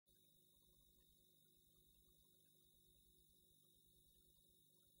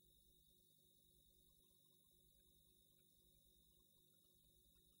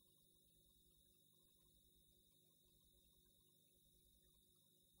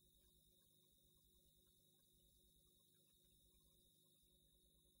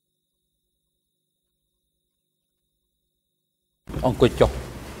អង្គុយចុះ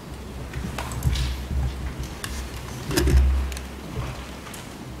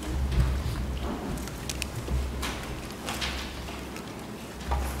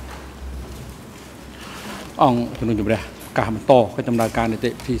អង្គជំនុំជម្រះការបន្តកិច្ចដំណើរការនីតិ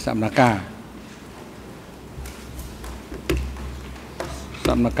វិធីសកម្មភាព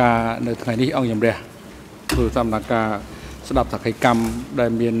នៅថ្ងៃនេះអង្គជំរះធ្វើសកម្មភាពស្ដាប់សក្ខីកម្មដែល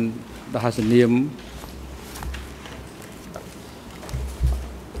មានរហស្សនាម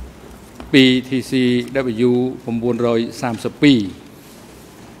2TCW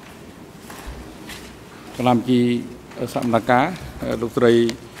 932កលាមជីសកម្មភាពលោកស្រី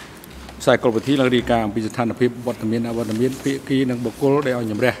ខ្សែកុលវិធីឡើងរាយការណ៍អំពីស្ថានភាពវត្តមានអវត្តមានភាគីនិងបុគ្គលដែលអង្គ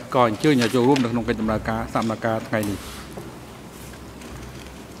ជំរះក៏អញ្ជើញឲ្យចូលរួមនៅក្នុងកិច្ចដំណើរការសកម្មភាពថ្ងៃនេះ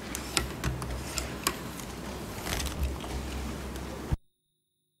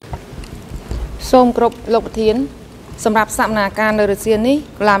សូមគ្រប់លោកប្រធានសម្រាប់សកម្មភាពនៅរសៀលនេះ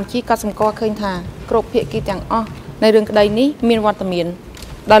កលាមជីក៏សម្គាល់ឃើញថាគ្រប់ភាគីទាំងអស់ในរឿងក្តីនេះមានវត្តមាន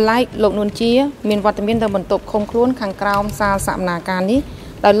ដោយឡែកលោកនួនជាមានវត្តមាននៅបន្ទប់ឃុំខ្លួនខាងក្រោមសាលសកម្មភាពនេះ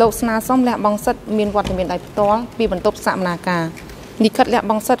ដោយលោកស្នើសុំលះបង់សិទ្ធិមានវត្តមានដោយផ្ទាល់ពីបន្ទប់សកម្មភាពលិខិតលះ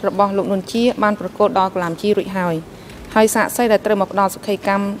បង់សិទ្ធិរបស់លោកនួនជាបានប្រកល់ដល់កលាមជីរួចហើយសាក្សីដែលត្រូវមកផ្ដល់សក្ខីក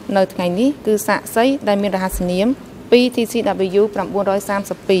ម្មនៅថ្ងៃនេះគឺសាក្សីដែលមានរហស្សនាម 2TCW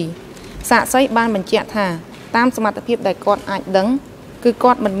 932សាក្សីបានបញ្ជាក់ថាតាមសមត្ថភាពដែលគាត់អាចដឹងគឺ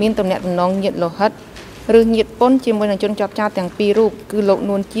គាត់មិនមានទំនាក់ទំនងញាតិលោហិតឬញាតិពន្ធជាមួយនឹងជនជាប់ចោទទាំងពីររូបគឺលោក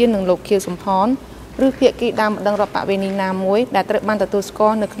នួនជានិងលោកខៀវសំផនឬភាគីដើមម្ដងរដ្ឋបវេនីណាមួយដែលត្រូវបានទទួលស្គា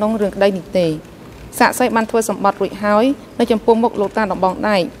ល់នៅក្នុងរឿងក្តីនេះទេសាក្សីបានធ្វើសម្បត្តិរួចហើយនៅចំពោះមុខលោកតាដំបង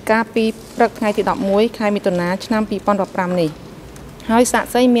ដែកកាលពីព្រឹកថ្ងៃទី11ខែមិថុនាឆ្នាំ2015នេះហើយសា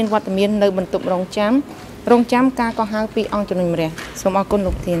ក្សីមានវត្តមាននៅបន្ទប់រងចាំការកោះហៅពីអង្គជំនុំជម្រះសូមអរគុណ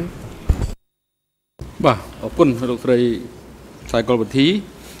លោកប្រធានបាទអរគុណលោកស្រីខ្សែកុលវិធី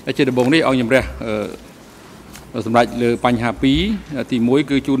ជាដំបូងនេះអង្គជំរះសម្រាប់លើបញ្ហា2ទី1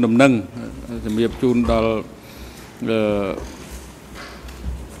គឺជូនដំណឹងសម្រាប់ជូនដល់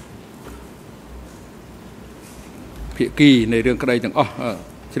ភាគីនៃរឿងក្តីទាំងអស់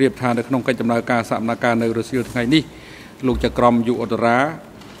ជ្រាបថានៅក្នុងកិច្ចដំណើរការសកម្មភាពនៅរសៀលថ្ងៃនេះលោកចក្រមយុអតរា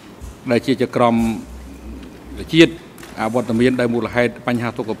ដែលជាចក្រមជាតិអវត្តមានដោយមូលហេតុបញ្ហា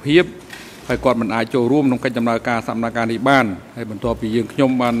សុខភាពហើយគាត់មិនអាចចូលរួមក្នុងកិច្ចដំណើរការសកម្មភាពនេះបានហើយបន្ទាប់ពីយើងខ្ញុំ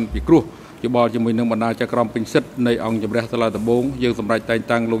បានពិគ្រោះយោបល់ជាមួយនឹងបណ្ដាចក្រមពេញសិទ្ធិនៃអង្គជំរះសាលាដំបងយើងសម្រេចតែង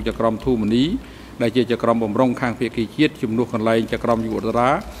តាំងលោកចក្រមធូមនីដែលជាចក្រមបំរុងខាងភាគីជាតិជំនួសកន្លែងចក្រមយុវតារា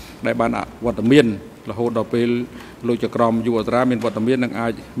ដែលបានវត្តមានរហូតដល់ពេលលោកចក្រមយុវតារាមានវត្តមាននិងអា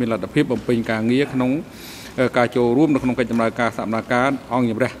ចមានលទ្ធភាពបំពេញការងារក្នុងការចូលរួមនៅក្នុងកិច្ចដំណើរការសកម្មភាពអង្គ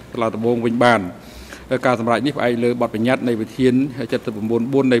ជំរះសាលាដំបងវិញបានការសម្រេចនេះផ្អែកលើបទបញ្ញត្តិនៃវិធាន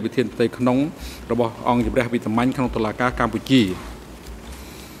 79.4 នៃវិធានផ្ទៃក្នុងរបស់អង្គជំរះវិសាមញ្ញក្នុងតុលាការកម្ពុជា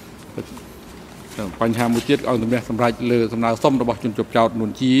បញ្ហាមួយទៀតអង្គជំរះសម្រេចលើសំណើសុំរបស់ជនជាប់ចោទនួ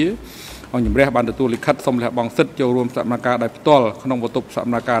នជាអង្គជំរះបានទទួលលិខិតសុំលះបង់សិទ្ធិចូលរួមសកម្មភាពដោយផ្ទាល់ក្នុងបន្ទប់សក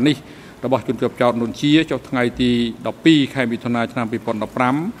ម្មភាពនេះរបស់ជនជាប់ចោទនួនជាចុះថ្ងៃទី12ខែមិថុនាឆ្នាំ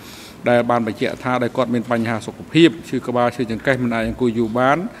2015ដែលបានបញ្ជាក់ថាដែលគាត់មានបញ្ហាសុខភាពឈឺក្បាលឈឺចង្កេះមិនអាចអង្គុយយូរ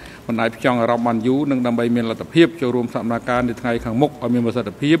បានមិនអាចផ្ចង់អារម្មណ៍បានយូរនិងដើម្បីមានលទ្ធភាពចូលរួមសកម្មភាពនៅថ្ងៃខាងមុខឲ្យមានប្រសិទ្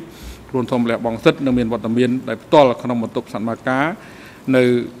ធភាពខ្លួនសូមលះបង់សិទ្ធិនិងមានវត្តមានដោយផ្ទាល់ក្នុងបន្ទប់សកម្មភាពនៅ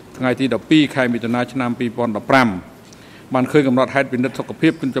ថ្ងៃទី12ខែមិថុនាឆ្នាំ2015បានឃើញកំណត់ហេតុពិនិត្យសុខភា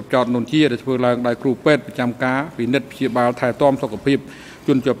ពជនជាប់ចោទនួនជាដែលធ្វើឡើងដោយគ្រូពេទ្យប្រចាំការពិនិត្យព្យាបាលថែទាំសុខភាពជ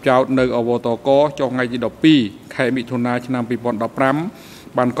នជាប់ចោទនៅអវតកចុះថ្ងៃទី12ខែមិថុនាឆ្នាំ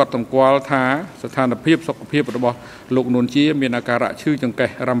2015បានកត់សម្គាល់ថាស្ថានភាពសុខភាពរបស់លោកនួនជាមានអាការៈឈឺចង្កេះ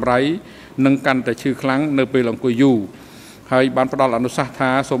រ៉ាំរ៉ៃនិងកាន់តែឈឺខ្លាំងនៅពេលអង្គុយយូរហើយបានផ្ដល់អនុសាសន៍ថា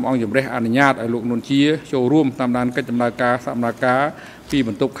សូមអង្គជំរះអនុញ្ញាតឲ្យលោកនួនជាចូលរួមតាមដានកិច្ចដំណើរការសកម្មភាពពីប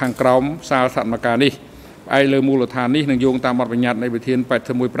ន្ទប់ខាងក្រោមសាលសកម្មភាពនេះផ្អែកលើមូលដ្ឋាននេះនឹងយោងតាមបទបញ្ញត្តិនៃវិធាន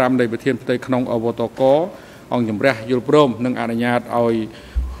 81.5 នៃវិធានផ្ទៃក្នុងអវតកអង្គជំរះយល់ព្រមនិងអនុញ្ញាតឲ្យ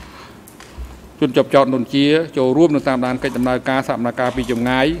ជនជាប់ចោទនួនជាចូលរួមនៅតាមដានកិច្ចដំណើរការសកម្មភាពពីចម្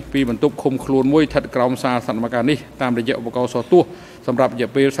ងាយពីបន្ទប់ឃុំខ្លួនមួយស្ថិតក្រោមសាលសកម្មភាពនេះតាមរយៈឧបករណ៍សោះទស្សន៍សម្រាប់រយៈ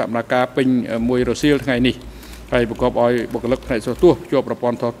ពេលសកម្មភាពពេញមួយរសៀលថ្ងៃនេះហើយប្រកបឲ្យបុគ្គលិកផ្នែកសោះទស្សន៍ជាប់ប្រព័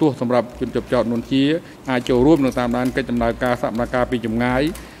ន្ធសោះទស្សន៍សម្រាប់ជនជាប់ចោទនួនជាអាចចូលរួមនៅតាមដានកិច្ចដំណើរការសកម្មភាពពីចម្ងាយ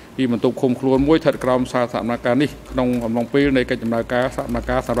ពីបន្ទប់ឃុំខ្លួនមួយស្ថិតក្រោមសាលសកម្មភាពនេះក្នុងអំឡុងពេលនៃកិច្ចដំណើរការសកម្ម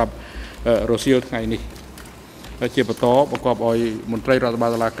ភាពសម្រាប់រសៀលថ្ងៃនេះជាបន្តបង្កប់ឲ្យមន្ត្រីរដ្ឋបាល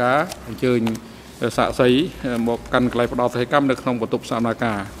តុលាការអញ្ជើញសាក្សីមកកាន់កន្លែងផ្ដោតសកម្មនៅក្នុងបន្ទប់សកម្ម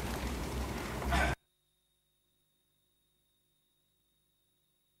ភាព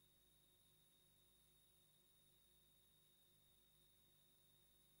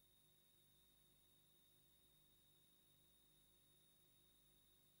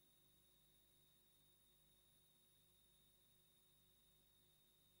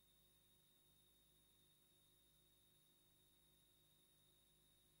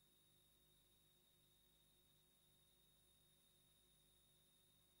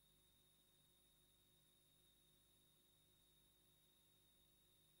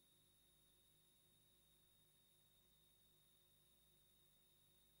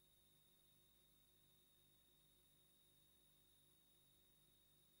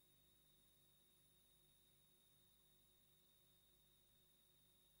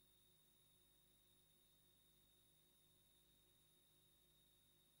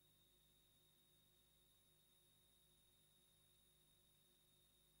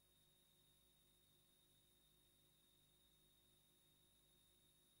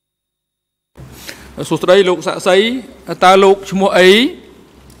สุดท้ายลูกสะใสตาลูกชมัวไอ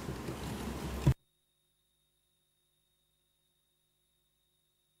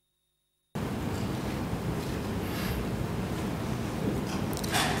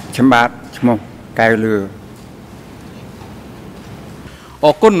ชมบาดชมไก่เรืออ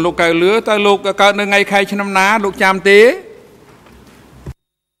อกก้นลูกไก่เรือตาลูกเกิดในไงใครชนำนาลูกจามเตะ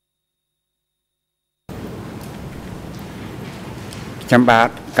ชมบาด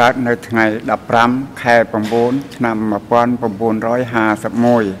เกิดในไงดับรำแค่ปมบูนนำมาป้อนปมบูน150 ม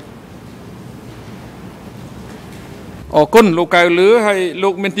วยออกก้นลูกไก่เรือให้ลู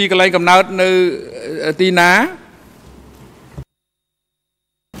กเมนตีกระไรกับนาในตีนา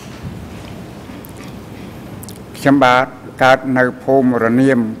ชมบาดเกิดในภูมิระเนี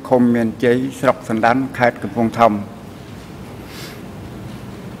ยมคมเมียนเจสรกสันดันแคดกับพงธรรม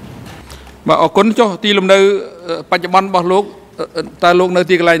มาออกก้นจ้าตีลมในปัจจุบันบอกลูกตาลูกใน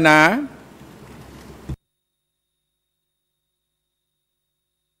ตีกระไรนา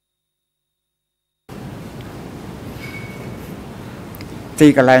ตี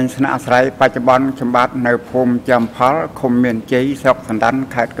กระไรสนาสไรปัจจุบันชมบาดในภูมิจำพะคมเมียนเจสรกสันดัน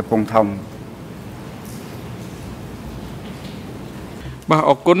แคดกับพงธรรมมาอ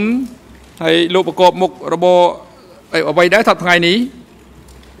อกก้นให้ลูกประกอบมุกระบบเอาไว้ได้ทัดไงนี้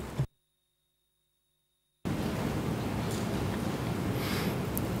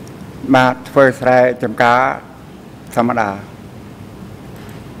มาเฟอร์สไรจำกาธรรมดา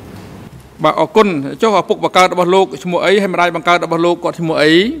บาออกก้นเจ้าปุกบังการบอลโลกชมัวไอให้มาได้บังการบอลโลกก็ชมัวไอ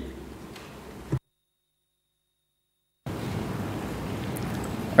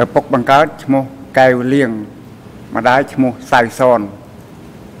ปุกบังการชมัวไก่เลี้ยงมาได้ชมัวใส่ซอน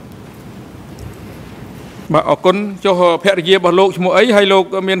บาออกก้นเจ้าแพทย์เยียบอลโลกชมัวไอให้โลก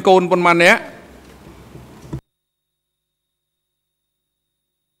เมียนโกนบนมันเนี้ย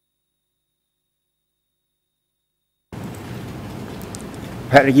แ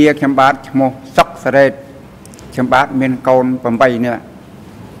พทย์เยียชมบาดชมัวซักเสด็จชมบาดเมียนโกนปมใบเนี่ย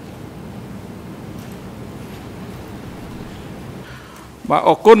บาอ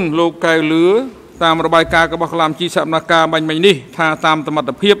อกก้นโลกไก่เหลือตามระบายการกระบอกลามจีสัมนาการบันไม่นี่ทาตามธรรมะ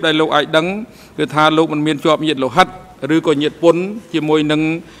เพียบได้โลกไอดังคือทาโลกมันเมียนจอบเหยียดโลหัดหรือก็เหยียดปนจีมวยหนึ่ง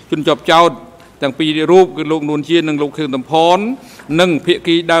จนจอบเจ้าต่างปีรูปคือโลกนูนเชียหนึ่งโลกคือตำพรหนึ่งเพีย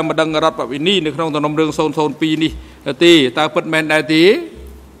กีได้มาดังรับแบบนี้ในครองตนมเรืองโซนปีนี้ตีตาเปิดแมนได้ตี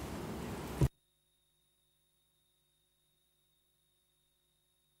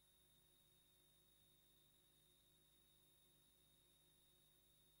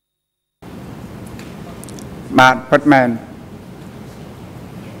บาดพัดแมน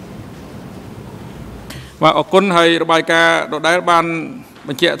ว่าออกก้นให้ระบายการโดยได้บาน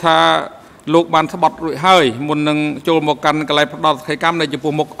บัญชีธาลูกบานสะบัดรุ่ยเฮยมุนหนึ่งโจมกันกระไรพดอไข่กัมในจุด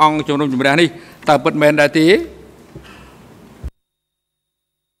มกองโจมลงจุดแดงนี่แต่เปิดแมนได้ตี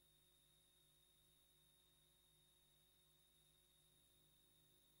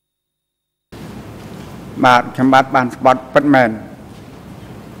บาดชมบาดบานสะบัดพัดแมน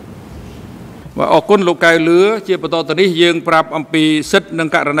ว่าออกก้นลูกไก่เหลือเชี่ยปตอตอนนี้ยืงปรับอัมปีซึดนัง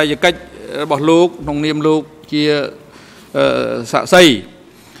กะระนายกัจบอกลูกนงเนียมลูกเชี่ยสะไซ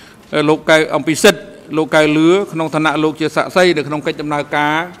ลูกไก่อัมปีซึดลูกไก่เหลือขนมธนาลูกเชี่ยสะไซเด็กขนมไก่จำนากา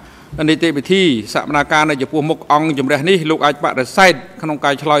อันนี้เตไปที่สำนาการในจะพวกมกองจำแรงนี่ลูกไอปะแต่ไซด์ขนมไก่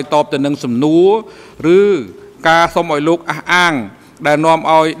ชลอยตอบแต่หนึ่งสมนูหรือกาสมอยลูกอ้างได้นอมเ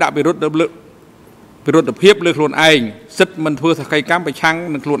อาดับไปรุดไปรุดเพียบเลยโคลนเองซึดมันเพื่อสกัยก้ามไปชัง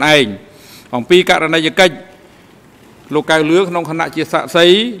หนึ่งโคลนเองของปีกะระนายกัจโลกไก่เลือกน้องคณะเจียสะไซ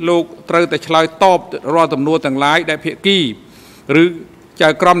โลกเตอแต่ชลายตอบรอตำนวนต่างหลายได้เพียกี้หรือใจ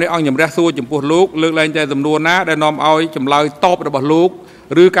กรมในอ่างยำแรกสู้จมพูลูกเลือกแรงใจตำนวนนะได้นอมเอาจำลายตอบระบลูก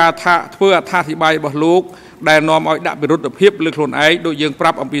หรือการท่าเพื่อท่าที่ใบบลูกได้นอมเอาดับไปรุดเพียบเลือกโคลนไอโดยยังป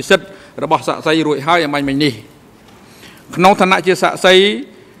รับอัมพีซึดระบสะไซรวยให้ยังไม่นี่น้องคณะเจียสะไซ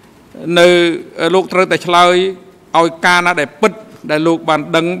ในโลกเตอแต่ชลายเอาการนะได้ปิดได้ลูกบาน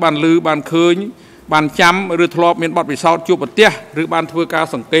ดังบานลือบานเคยบานจำหรือทลอบเมียนบอดไปเศร้าจูบเตี้ยหรือบานเพื่อการ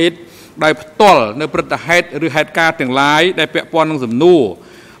สังเกตได้ต้นในประเทศหรือเหตุการณ์ต่างหลายได้เปะปอนนังสมนู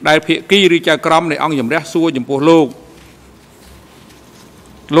ได้เพียกี้หรือจากกรมในอ่างยำแรกซัวจมพูลูก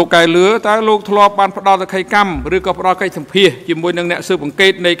ลูกไก่เหลือแต่ลูกทลอบบานพระดาวตะไคกัมหรือกับพระดาวไก่สังเพียจิมวยนังเนสืบสังเก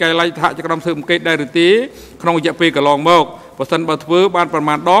ตในไก่ไล่ทะจากกรมสืบสังเกตได้หรือตีขนมจะปีกระลองเบิกพอสันบัตรเพื่อบานประม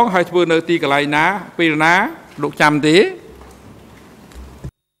าณดองให้เพื่อเนตีกระไลนะปีนะลูกจำตี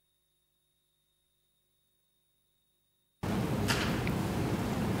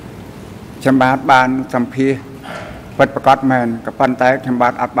ชมบาดบานสัมพีเปิดประกอบแมนกับปันแต่ชมบา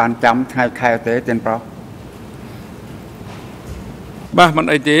ดอัดบานจำไทยใครเตะเต็นเปล่า បាទមិន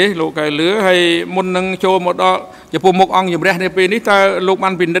អីទេលោកកែលឿហើយមុននឹងចូលមកដល់ចំពោះមុខអង្គជំរះនៅពេលនេះតើលោកបា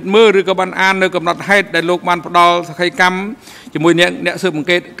នពិនិត្យមើលឬក៏បានអាននៅកំណត់ហេតុដែលលោកបានផ្ដល់សក្ខីកម្មជាមួយអ្នកស៊ើបអង្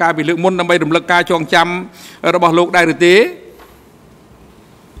កេតការពីលើកមុនដើម្បីរំលឹកការចងចាំរបស់លោកដែរឬទេ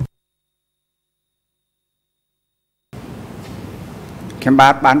ខ្ញុំ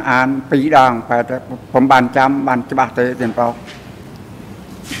បានអាន2 ដងតែผมបានចាំបានច្បាស់ទេទៀតបង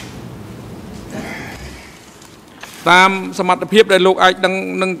តាមសមត្ថភាពដែលលោកអាចដឹង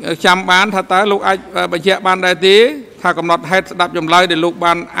នឹងចាំបានថាតើលោកអាចបញ្ជាក់បានដែរទេថាកំណត់ហេតុស្ដាប់ចម្លើយដែលលោក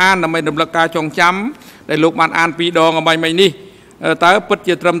បានអានដើម្បីរំលឹកការចងចាំដែលលោកបានអាន2 ដងអំបញ្ញមិញនេះតើពិត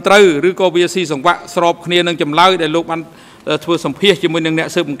ជាត្រឹមត្រូវឬក៏វាស៊ីសង្វាក់ស្របគ្នានឹងចម្លើយដែលលោកបានធ្វើសម្ភាសជាមួយនឹងអ្នក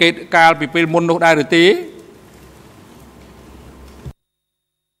ស៊ើបអង្កេតកាលពីពេលមុននោះដែរឬទេ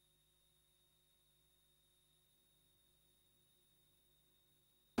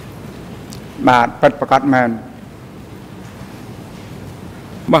បាទពិតប្រកបមែន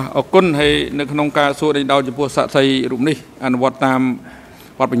បាទអរគុណហើយនៅក្នុងការសួរដេញដោលចំពោះសាក្សីរូបនេះអនុវត្តតាម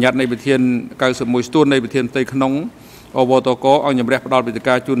បទបញ្ញត្តិនៃវិធាន91ស្ទួននៃវិធានផ្ទៃក្នុងអវតកអង្គជំរះផ្ដល់វេទិ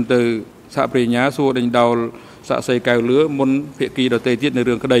កាជូនទៅសហប្រញ្ញាសួរដេញដោលសាក្សីកែវលឿមុនភាគីដទៃទៀតនៅ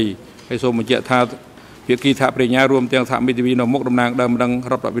រឿងក្តីហើយសូមបញ្ជាក់ថាភាគីសហប្រញ្ញារួមទាំងសហមេធាវីនៅមុខតំណាងដើមដឹង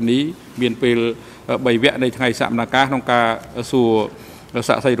រដ្ឋវិនីមានពេល3 វគ្គនៃថ្ងៃសកម្មភាពក្នុងការសួរ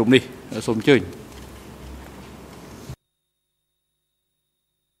សាក្សីរូបនេះសូមអញ្ជើញ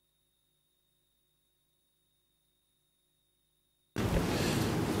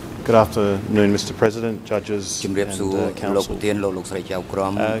Good afternoon, Mr. President, judges and counsel.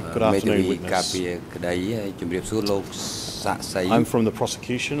 I'm from the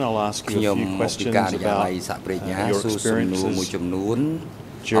prosecution. I'll ask you a few questions about your experiences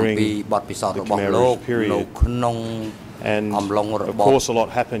during the Khmer period. And of course, a lot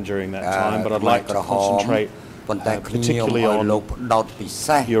happened during that time, but I'd like to concentrate particularly on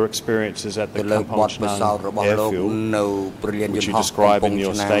your experiences at the Kampong Chhnang airfield, which you describe in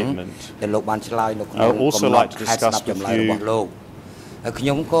your statement. I would also like to discuss with you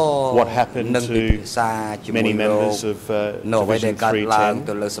what happened to many members of Division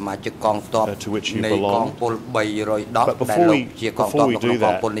 310 to which you belong. But before we do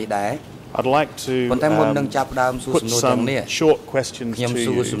that, I'd like to put some short questions to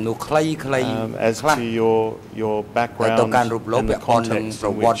you as to your background and the context in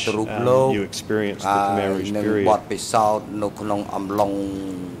which you experienced the Khmer period.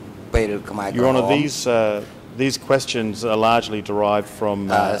 Your Honour, these questions are largely derived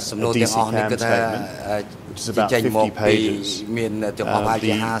from a DC CAM statement, which is about 50 pages. The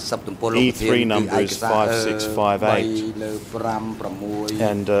E3 number is 5658.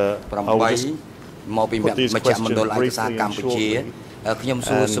 And I will just put these questions briefly and shortly. And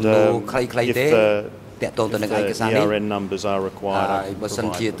if the ERN numbers are required, I can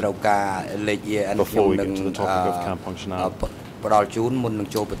provide them before we get to the topic of Kampong Chhnang.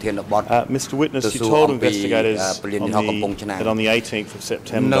 Mr. Witness, you told investigators that on the 18th of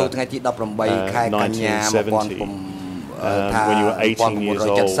September 1970, when you were 18 years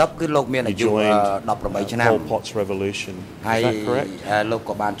old, you joined Pol Pot's revolution. Is that correct?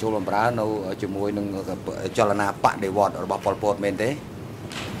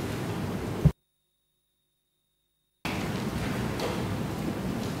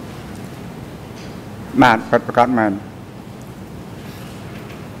 បាទពិតប្រកបមែន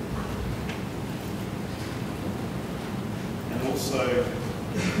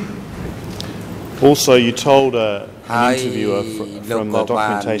Also, you told an interviewer from the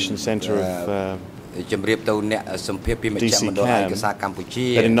documentation centre of DC CAM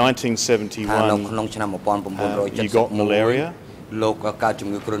that in 1971 you got malaria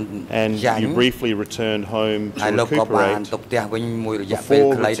and you briefly returned home to recuperate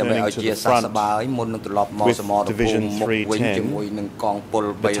before returning to the front with Division 310,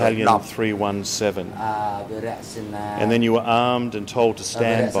 Battalion 317. And then you were armed and told to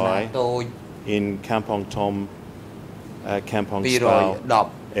stand by in Kampong Tom, Kampong Spao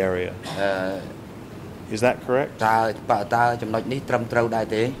area. Is that correct?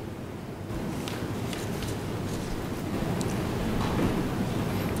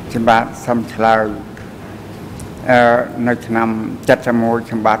 ខ្ញុំបាទសូមឆ្លើយនៅឆ្នាំ71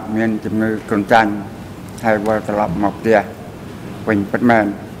ខ្ញុំបាទមានជំងឺគ្រុនចាញ់ហើយវិលត្រឡប់មកផ្ទះវិញពិតមែន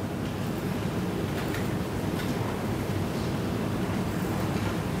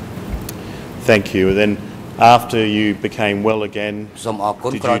Thank you. And then after you became well again, did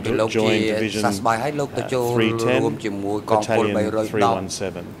you join Division 310, Battalion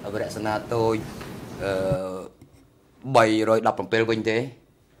 317?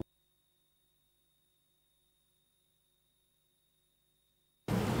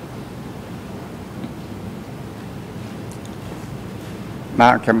 ណា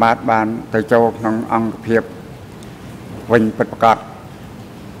ខ្ញុំបាទបានទៅចូលក្នុងអង្គភាពវិញពិតប្រាកដ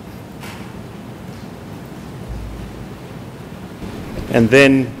And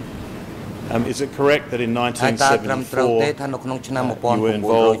then is it correct that in 1974 you were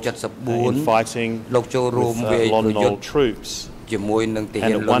involved in fighting with Lon Nol troops and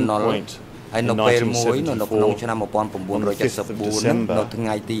at one point in 1974 on the 5th of December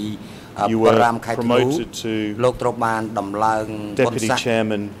you were promoted to Deputy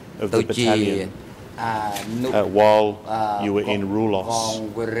Chairman of the battalion while you were in Rulos.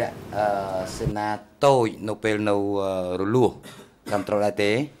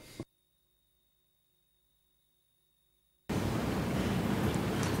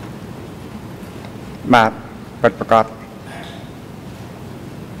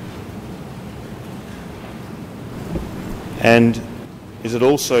 And is it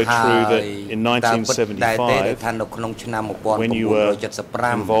also true that in 1975, when you were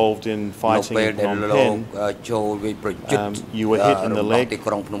involved in fighting in Phnom Penh, you were hit in the leg and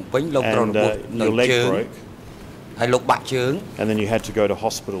your leg broke, and then you had to go to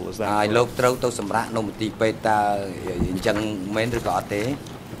hospital? Is that correct?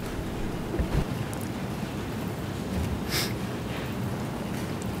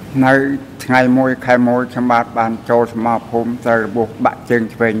 នៅថ្ងៃមួយខែមួយខ្ញុំបានចូលសមរភូមិទៅរបួសបាក់ជើង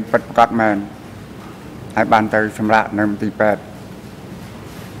ឆ្វេងពិតប្រាកដមែនហើយបានទៅសម្រាកនៅមន្ទីរពេទ្យ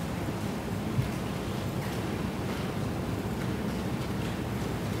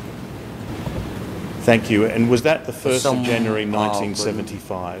Thank you. And was that the 1st of January 1975?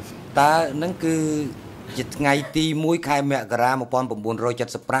 តើនឹងគឺជាថ្ងៃទី1ខែមករា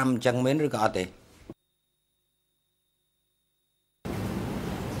1975អញ្ចឹងមែនឬក៏អត់ទេ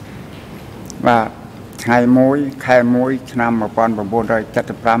បាទថ្ងៃ1ខែ1ឆ្នាំ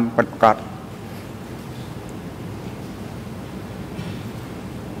1975ពិតប្រាកដ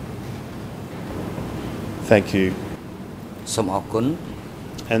Thank you. សូមអរគុណ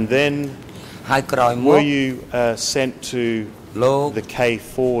And then ហើយក្រោយមក were you sent to the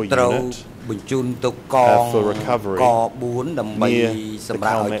K4 unit បញ្ជូនទៅកង for recovery ក4ដើម្បីសម្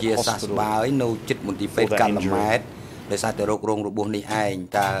រាប់ឲ្យជាសះស្បើយនៅជិតមន្ទីរពេទ្យកាល់ម៉ែតដោយសារតែរោគរងរបួសនេះឯង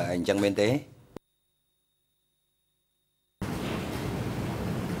តើអញ្ចឹងមែនទេ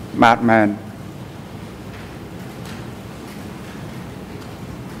បាទមែន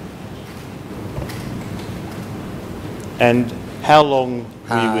And how long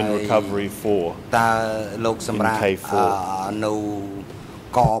were you in recovery for? តើលោកសម្រាប់នៅ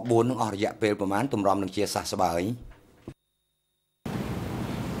ក4នឹងអស់រយៈពេលប្រហែលទម្រាំនឹងជាសះស្បើយ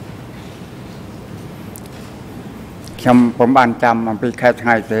ខ្ញុំពុំបានចាំអំពីខែថ្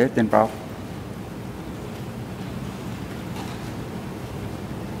ងៃទេទេប្រុស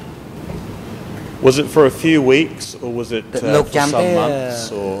Was it for a few weeks or was it for some months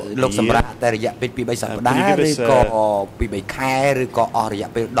or a លោកសម្រាប់ year? តែរយៈពេល2 3សប្តាហ៍ឬក៏2 3ខែឬក៏អស់រយៈ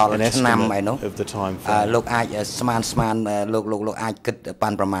ពេលដល់ឆ្នាំឯនោះ លោកអាចស្មានលោកអាចគិតប៉ា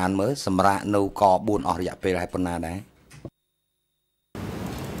ន់ប្រមាណមើលសម្រាប់នៅក4អស់រយៈពេលហើយប៉ុណ្ណាដែរ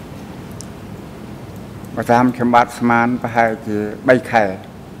បើតាមខ្ញុំបាទស្មានប្រហែលជា3ខែ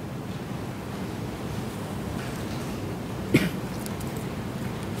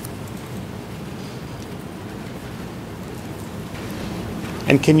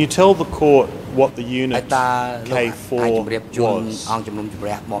And can you tell the court what the unit K4 was?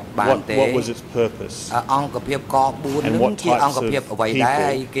 What was its purpose? And what types of people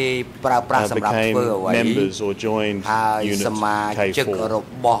became members or joined unit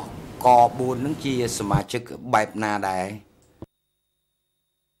K4? ក4នឹងជាសមាជិកបែបណាដែរ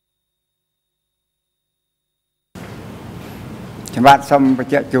ខ្ញុំបាទសូមបញ្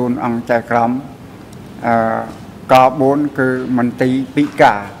ជាក់ជូនអង្គចៅក្រមក4គឺមន្ទីរពិ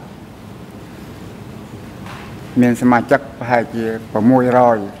ការមានសមាជិកប្រហែលជា600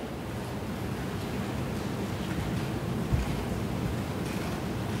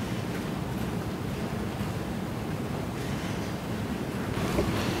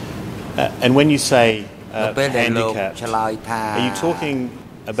 And when you say handicapped, are you talking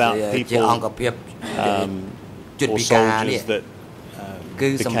about people or soldiers that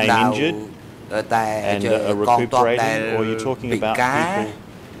became injured and are recuperating, or are you talking about people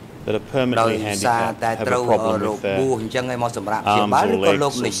that are permanently handicapped, have a problem with their arms or legs or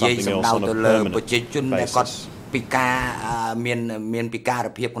something else on a permanent basis? ពិការមានពិការ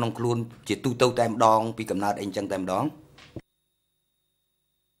ភាពក្នុងខ្លួនជាទូទៅតែម្ដងពីកំណើតអីចឹងតែម្ដង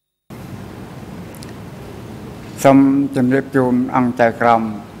សូមជម្រាបជូនអង្គចៅក្រម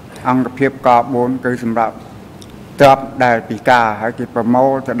អង្គភាពក4គឺសម្រាប់ទ្របដែលពិការហើយគេប្រមូ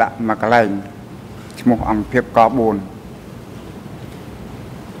លទៅដាក់មួយកន្លែងឈ្មោះអង្គភាពក4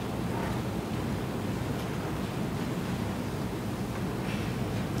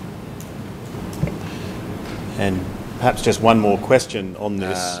 And perhaps just one more question on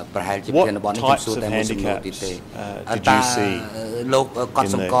this. What types of handicaps did you see in the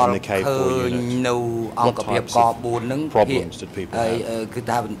K4 unit? What types of problems did people have? គឺ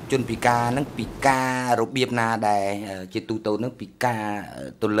ថាជនពិការហ្នឹងពិការរបៀបណាដែរជាទូទៅហ្នឹងពិការ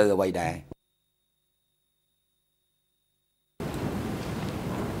ទៅលើអ្វីដែរ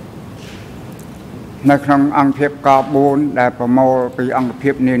នៅក្នុងអង្គភាពក4ដែលប្រមូលពីអង្គភា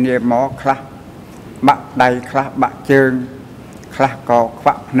ពនានាមកខ្លះបាក់ដៃខ្លះបាក់ជើងខ្លះក៏ខ្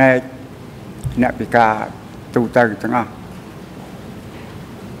វាក់ភ្នែកអ្នកពិការទូទៅទាំងអស់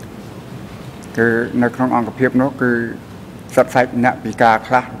គឺនៅក្នុងអង្គភាពនោះគឺសិតសាច់អ្នកពិការ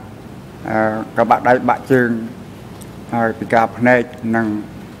ខ្លះក៏បាក់ដៃបាក់ជើងហើយពិការភ្នែកនិង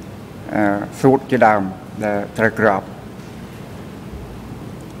សួតជាដើមដែលត្រូវក្រប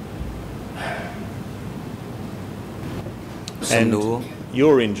And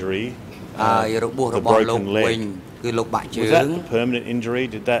your injury, the broken leg, was that a permanent injury?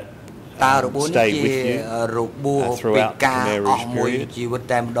 Did that stay with you throughout the Khmer period?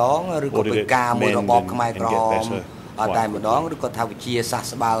 Or did it mend and get better? តែម្ដងឬក៏ថាវិជាសះ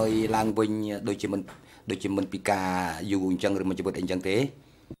ស្បើយឡើងវិញដូចជាមិនពិការយូរអញ្ចឹងឬមិនជីវិតអីអញ្ចឹងទេ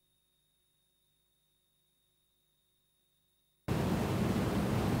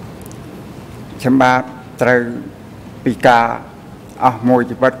ខ្ញុំបាទត្រូវពិការអស់មួយ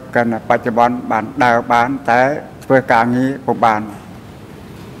ជីវិតកាន់តែបច្ចុប្បន្នបានដើរបានតែធ្វើការងារពុំបាន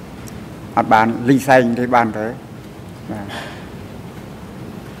អត់បានលីសែងទេបានទេបាទ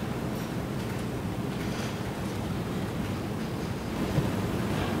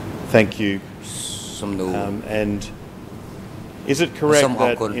Thank you. And is it correct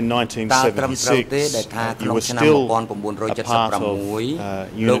that in 1976 you were still a part of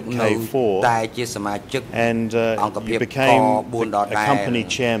Unit K4 and you became a company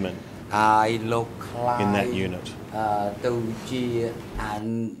chairman in that unit? ទៅជា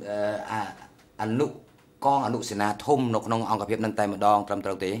អនុកងអនុសេនាធំនៅក្នុងអង្គភាពនឹងតែម្ដងត្រឹមត្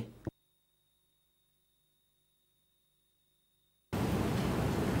រូវទេ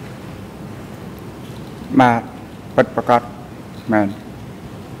បាទពិតប្រាកដមែន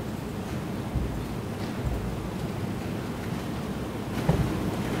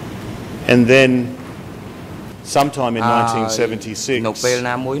And then sometime in 1976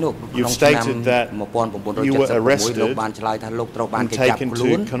 you've stated that you were arrested and taken to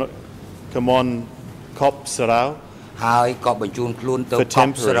Khmer Kop Sarau for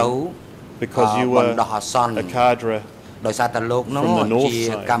tempering because you were a cadre ដោយសារតែលោកនោះជា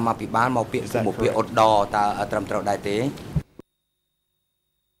កម្មាភិបាលមកពាក្យមកពាក្យអ៊ុតដតើត្រឹមត្រូវដែរទេ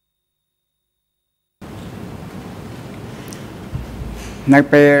នៅ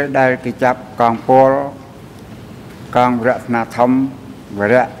ពេលដែលគេចាប់កងពលកងវរៈស្នាធំវ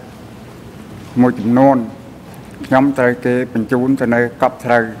រៈមួយចំនួនខ្ញុំត្រូវគេបញ្ជូនទៅនៅកប់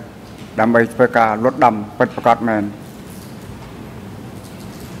ស្រូវដើម្បីធ្វើការលុតដំពិតប្រាកដមែន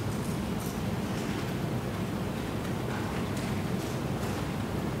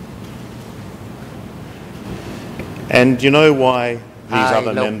And do you know why these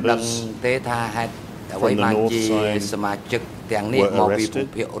other members from the north side were arrested?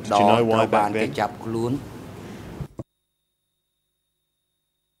 Do you know why back then?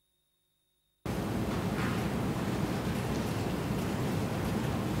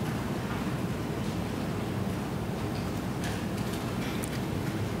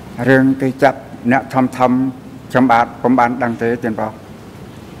 រឿងគេចាប់អ្នកធំខ្ញុំបាទผมបានដឹងទេទៀតបង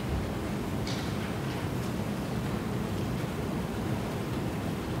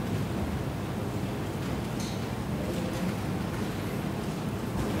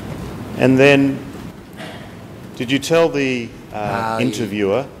And then, did you tell the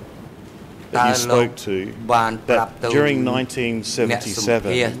interviewer that you spoke to that during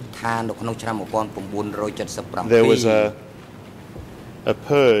 1977 there was a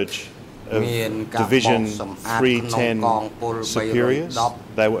purge of Division 310 superiors?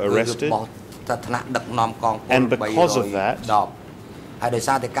 They were arrested, and because of that,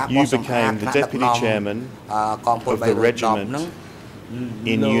 you became the deputy chairman of the regiment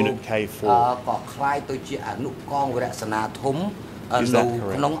in Unit K4. Is that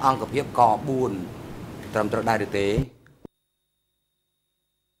correct? ក្នុងអង្គភាពក4ត្រឹមត្រូវដែរឬទេ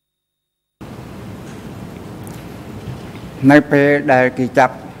នៅពេលដែលគេចា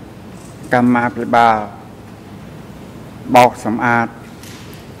ប់កម្មាភិបាលបោកសម្អាត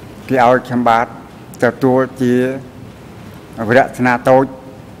គេឲ្យខ្ញុំបាទទទួលជាវរៈស្នាតូច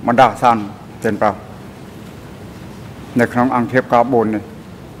បណ្ដោះអាសន្នទៀតបង នៅក្នុងអង្គភាពក4នេះ And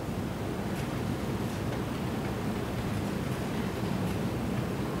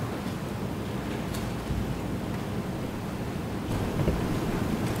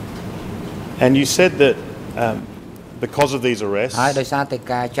And you said that because of these arrests, ហើយដោយសារតែ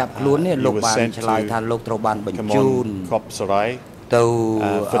ការចាប់ខ្លួននេះលោកបានឆ្លើយថាលោកត្រូវបានបញ្ជូន Kop Sarai ទៅ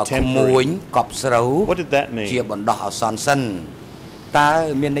ក្មួញកប់ស្រូវ What did that mean? ជាបណ្ដោះអាសន្នសិនតើ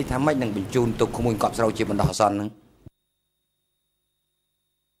មានន័យថាម៉េចនឹងបញ្ជូនទៅក្មួញកប់ស្រូវជាបណ្ដោះអាសន្នហ្នឹង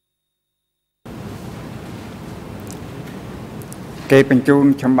គេបញ្ជូន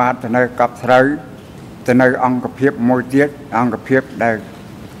ខ្ញុំបាទទៅនៅកប់ស្រូវទៅនៅអង្គភាពមួយទៀតអង្គភាពដែល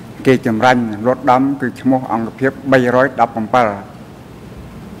គេចម្រាញ់រត់ដំគឺឈ្មោះអង្គភាព 317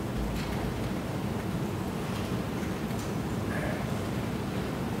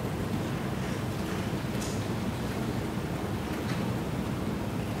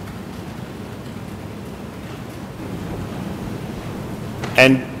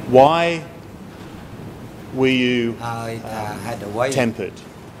 And why were you tempered?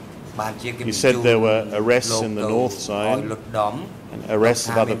 You said there were arrests in the north zone and arrests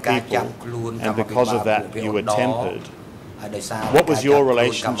of other people, and because of that you were tempered. What was your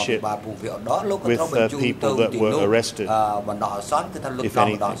relationship with the people that were arrested, if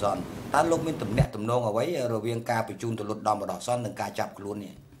anything? តើលោកមានទំនាក់ទំនងអ្វីរវាងការបញ្ជូនទៅលុតដំបណ្ដោះអាសន្ននិងការចាប់ខ្លួន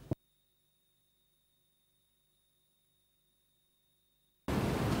នេះ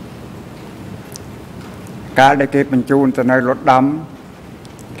កាលដែលគេបញ្ជូនទៅនៅលុតដំ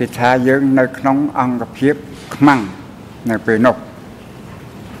គេថាយើងនៅក្នុងអង្គភាពខ្មាំងនៅពេលនោះ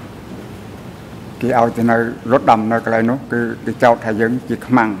គេឲ្យទៅនៅលុតដំនៅកន្លែងនោះគឺគេចោទថាយើងជា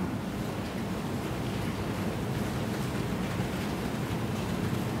ខ្មាំង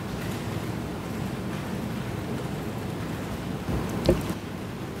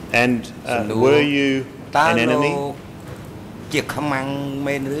And were you an enemy ជាខ្មាំង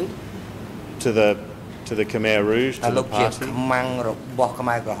មែនឬ to the Khmer Rouge, to the party? ខ្មាំងរបស់ខ្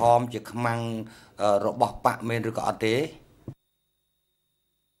មែរក្រហមជាខ្មាំងរបស់បកមែនឬក៏អត់ទេ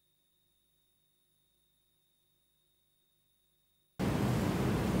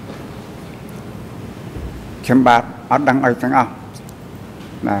ខ្ញុំបាទអត់ដឹងអីទាំងអស់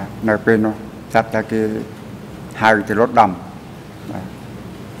ណានៅពេលនោះចាប់តែគេហៅទៅលុតដំ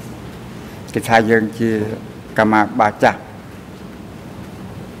គេថាយើងជាកម្មាបាចាស់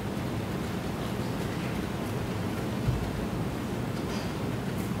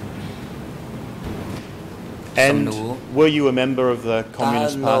And were you a member of the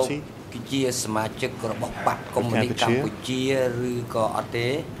Communist Party? ជាសមាជិករបស់បកកុម្មុយនីសកម្ពុជាឬក៏អត់ទេ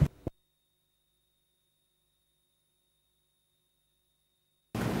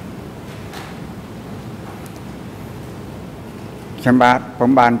ខ្ញុំបាទ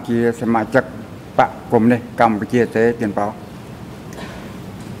ពុំបានជាសមាជិកបកកុម្មុយនីសកម្ពុជាទេទៀតបង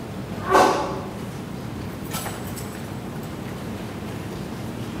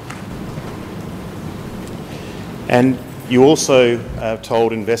And you also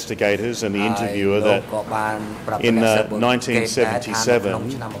told investigators and the interviewer that in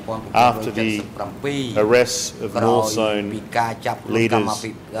 1977, after the arrests of North Zone leaders,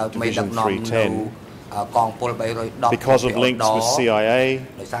 Division 310, because of links with CIA,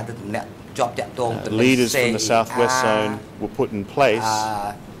 leaders from the Southwest Zone were put in place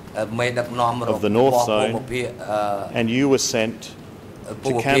of the North Zone, and you were sent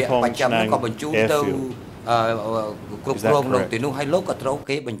to Kampong Chhnang airfield. គ្រប់គ្រងនៅទីនោះហើយលោកក៏ត្រូវ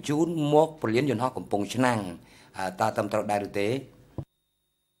គេបញ្ជូនមកពលានយន្តហោះកំពង់ឆ្នាំងតើតាមត្រូវដែរឬទេ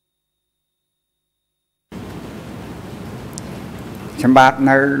ខ្ញុំបាទ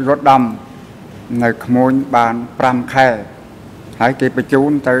នៅរត់ដំនៅក្មួយបាន5ខែហើយគេបញ្ជូ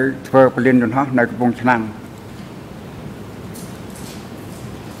នទៅធ្វើពលានយន្តហោះនៅកំពង់ឆ្នាំង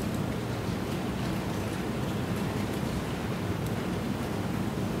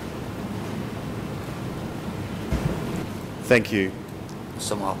Thank you.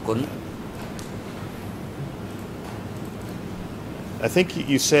 សូមអរគុណ I think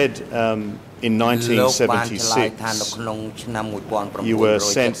you said in 1976 you were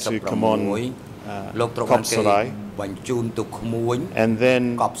sent to Khmer Kop Sarai, and then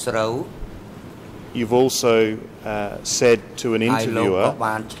you've also said to an interviewer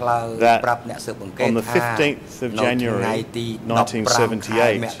that on the 15th of January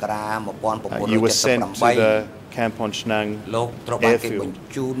 1978 you were sent to the Kampong Chhnang airfield.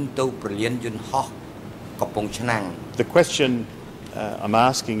 The question I'm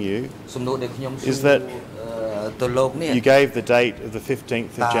asking you is that you gave the date of the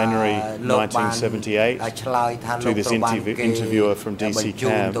 15th of January 1978 to this interviewer from DC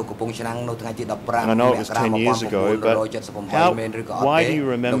Cam. And I know it was 10 years ago, but why do you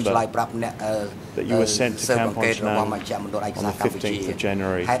remember that you were sent to Kampong Chhnang on the 15th of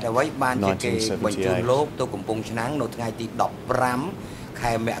January 1978?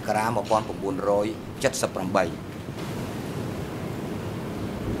 ខែមករា1978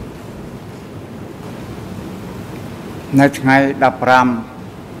 នៅថ្ងៃ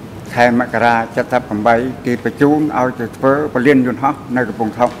15ខែមករា78គេបញ្ជូនឲ្យទៅធ្វើពលានយន្តហោះនៅកំព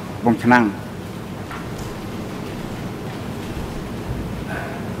ង់ឆ្នាំង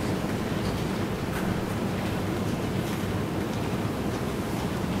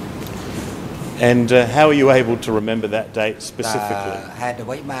And how are you able to remember that date specifically? ហេតុអ្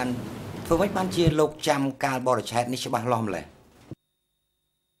វីបានធ្វើម៉េចបានជាលោកចាំកាលបរិច្ឆេទនេះច្បាស់លាស់ម្ល៉េះ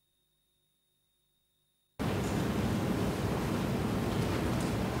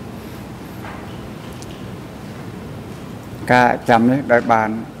ការចាំនេះដោយបាន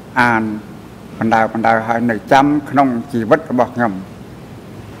អានបណ្ដើឲ្យនៅចាំក្នុងជីវិតរបស់ខ្ញុំ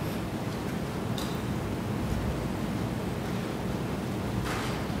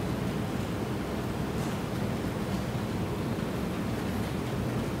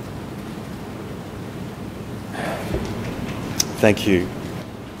Thank you.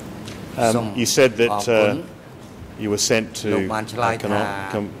 You said that you were sent to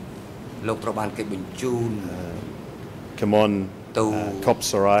Khmer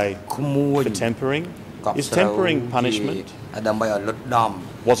Kopsarai for tempering. Is tempering punishment?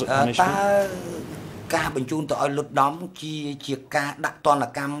 Was it punishment? ការបញ្ជូនទៅឲ្យលុតដំជាការដាក់ទណ្ឌ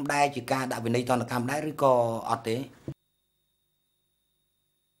កម្មដែរជាការដាក់វិន័យទណ្ឌកម្មដែរឬក៏អត់ទេ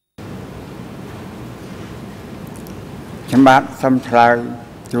ខ្ញុំបាទសូមឆ្លើយ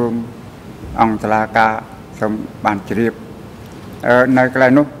ជូនអង្គតុលាការសូមបានជ្រាបនៅកន្លែ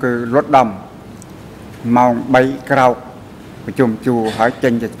ងនោះគឺលុតដំម៉ោង 3 ក្រោកប្រជុំជួរហើយចេ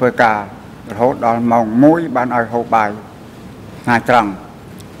ញទៅធ្វើការរហូតដល់ម៉ោង 1 បានឲ្យហូបបាយថ្ងៃត្រង់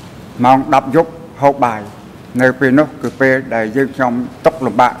ម៉ោង 10 យប់ហូបបាយនៅពេលនោះគឺពេលដែលយើងខ្ញុំຕົក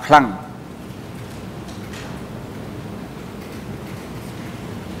លំបាកខ្លាំង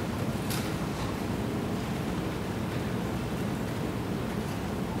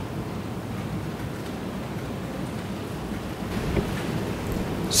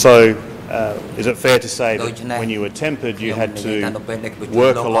So, is it fair to say that when you were tempered, you had to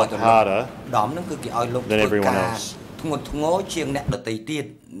work a lot harder than everyone else? ធ្ងន់ធ្ងរជាងអ្នកដទៃទៀត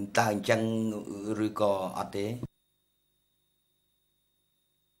តើអញ្ចឹងឬក៏អត់ទេ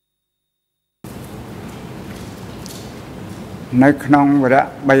នៅក្នុងវរៈ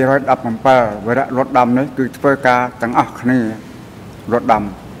 317 វរៈលុតដំនេះគឺធ្វើការទាំងអស់គ្នាលុតដំ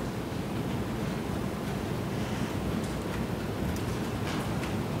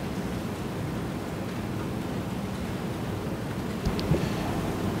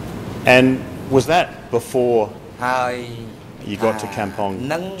And was that before you got to Kampong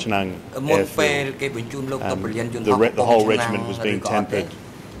Chnang airfield? The whole regiment was being tempered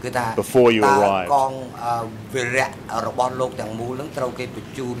before you arrived. កងវរៈរបស់លោកទាំងមូលនឹងត្រូវគេប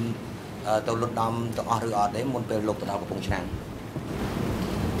ញ្ជូនទៅលុតដំទាំងអស់ឬអត់ទេមុនពេលលោកទៅដល់កំពង់ឆ្នាំង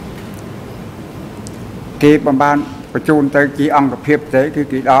គេបំបានបញ្ជូនទៅជាអង្គភាពទេគឺ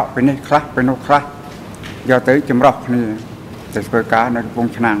គេដកពីនេះខ្លះពីនោះខ្លះយកទៅចម្រោះគ្នាទៅធ្វើការនៅកំព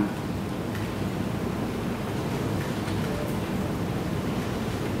ង់ឆ្នាំង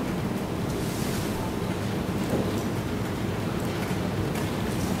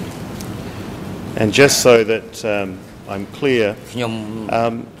And just so that I'm clear, did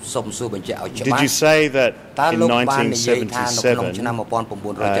you say that in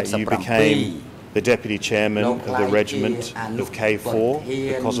 1977 you became the deputy chairman of the regiment of K4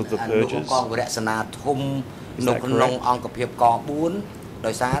 because of the purges? Is that correct?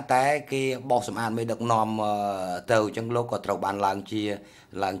 ដោយសារតែគេបោះសម្អាតមេដឹកនាំទៅអញ្ចឹងលោកក៏ត្រូវបានឡើងជា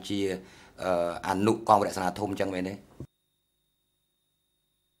អនុកងវរៈសេនាធំអញ្ចឹងមែនទេ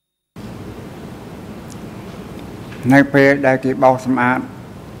នៅពេលដែលគេបោសសម្អាត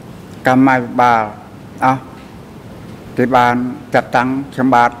កម្មាភិបាលអស់គេបានចាត់តាំងខ្ញុំ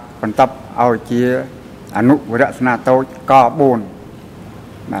បាទបន្តឲ្យជាអនុវរៈសេនាតូចក 4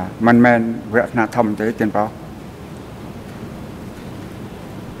 បាទមិនមែនវរៈសេនាធំទេទៀតបង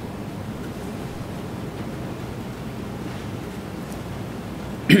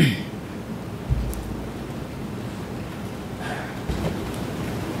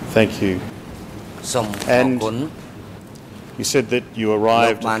Thank you. សូមអរគុណ You said that you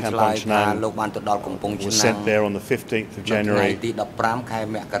arrived at Kampong Chnang, was sent there on the 15th of January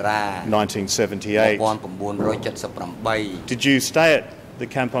 1978. Did you stay at the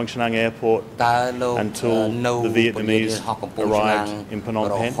Kampong Chnang airport until the Vietnamese arrived in Phnom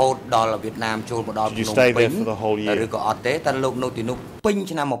Penh? Did you stay there for the whole year? ឬក៏អត់ទេតើលោកនៅទីនោះពេញ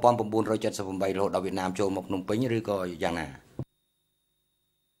ឆ្នាំ 1978 រហូតដល់វៀតណាមចូលមកភ្នំពេញឬក៏យ៉ាងណា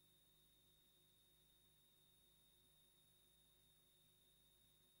Uh,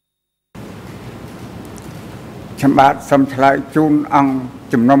 chấm bát xâm lại chun ăn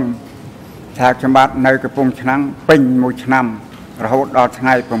chấm nôm thà chấm bát nơi cái vùng chăn pin một năm rồi đo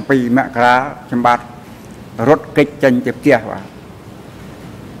ngày bằng pi mẹ cá chấm bát rốt kích chân tiếp kia vào.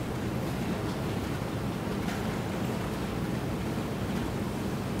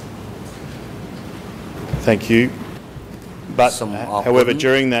 Thank you. But however,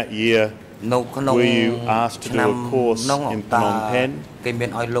 during that year, were you asked to do a course in Phnom Penh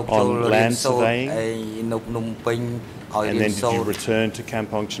on land surveying? And then did you return to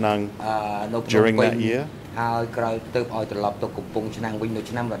Kampong Chhnang during that year?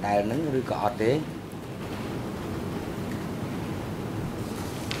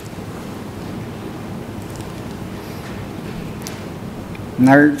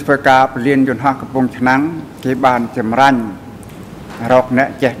 Nơi phơi cá liên dân hoa Kampong Chhnang cái bàn chấm ranh rọc nè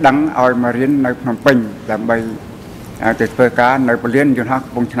che đắng oi mà riêng nơi Phnom Penh làm bay từ phơi cá nơi liên dân hoa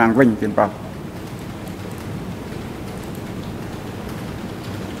Kampong Chhnang vinh tiền bảo.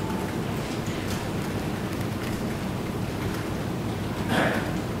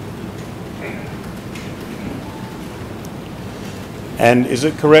 And is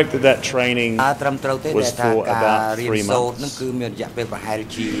it correct that that training was for about 3 months?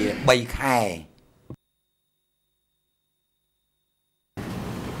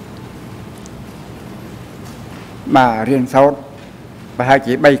 Mà riêng sốt và hai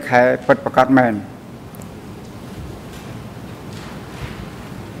chỉ bay khai phật bạc men.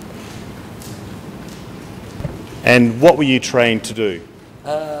 And what were you trained to do?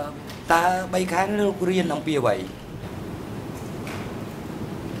 Ta bay khai nó riêng ông pia vậy.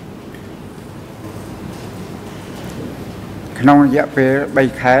 Trong dạ về bay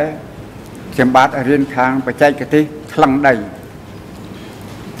khai chấm bát ở riêng khang và chạy cái tí thăng đầy.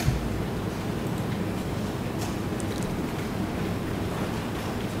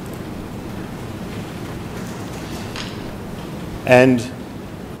 And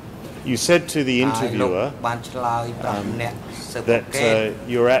you said to the interviewer that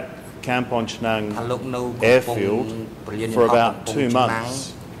you're at Kampong Chhnang airfield for about 2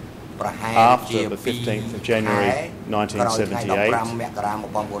 months after the 15th of January 1978,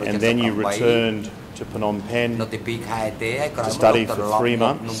 and then you returned to Phnom Penh to study for 3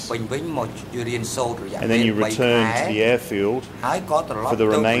 months, and then you returned to the airfield for the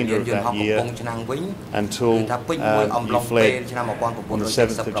remainder of that year until you fled on the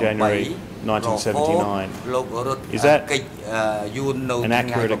 7th of January 1979. Is that an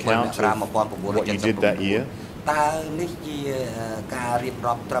accurate account of what you did that year? Ta níជាការរៀប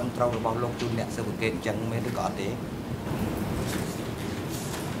រាប់ត្រឹមត្រូវរបស់លោកជូនអ្នកសិវកេតអញ្ចឹងមែនឬក៏អត់ទេ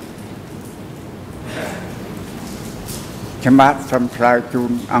ខ្ញុំបាទសូមឆ្លើយជូ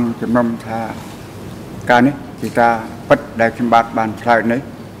នអង្គជំនុំថាការនេះជាការពិតដែលខ្ញុំបាទបានឆ្លើយនេះ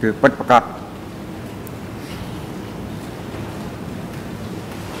គឺពិតប្រាកដ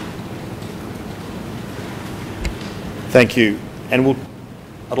Thank you. And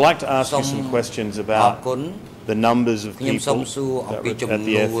I'd like to ask you some questions about the numbers of people that were at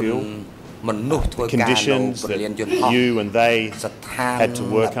the airfield, the conditions that you and they had to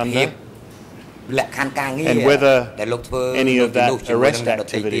work under, and whether any of that arrest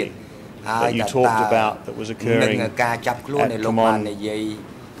activity that you talked about that was occurring at Khmer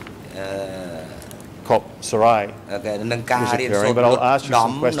Kop Sarai was occurring. But I'll ask you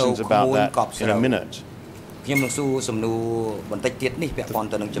some questions about that in a minute.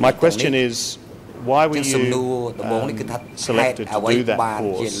 My question is, why were you selected to do that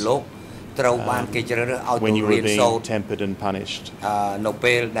course when you were being tempered and punished?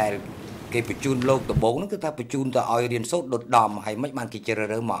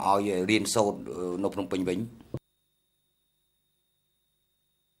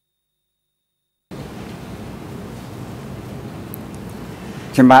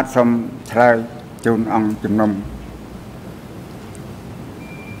 Chun ông chùm nôm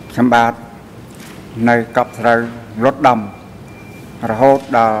chấm bát nơi cặp sợi lót đầm rồi hốt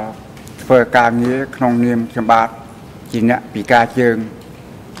đào phơi cà nghĩa không niêm chấm bát chỉ nè bị ca chương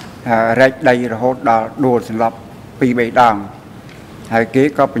rách đây rồi hốt đào đua sinh lập pi bảy đằng hai kế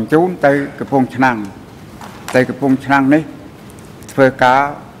có bình chún tới cái phong chăn tới cái phong chăn đấy phơi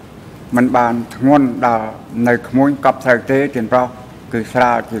cá mình bàn ngon đào nơi muốn cặp sợi tế tiền bao cứ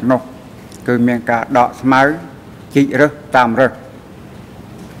xa chuyện nô cứ miền cả đọ máu chị rớt tam rớt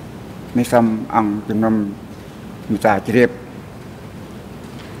mấy xong ông chùm nôm người ta chỉ điệp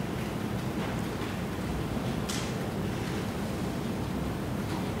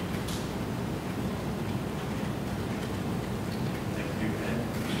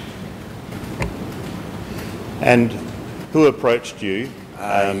And who approached you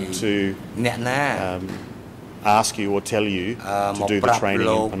to ask you or tell you to do the training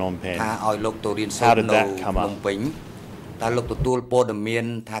in Phnom Penh? How did that come up? តើលោកទទួលព័ត៌មាន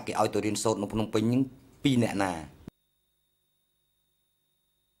ថាគេឲ្យទៅរៀនសូត្រនៅភ្នំពេញហ្នឹងពីអ្នកណា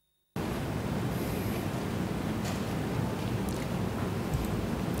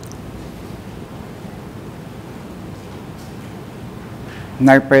ใ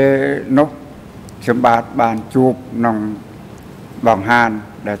นពេលនោះខ្ញុំបាទបានជួបនឹងបងហាន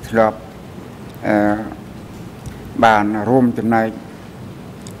ដែលធ្លាប់បានរួមចំណែក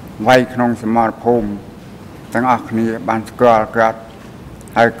វាយក្នុងសមរភូមិទាំងអស់គ្នាបានស្គាល់គាត់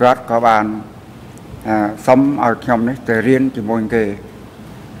ហើយគាត់ក៏បានសុំឲ្យខ្ញុំនេះទៅរៀនជាមួយគេ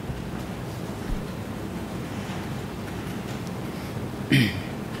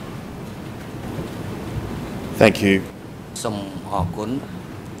Thank you. សូមអរគុណ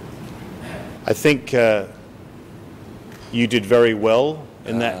I think you did very well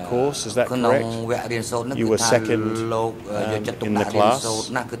in that course, is that correct? You were second in the class.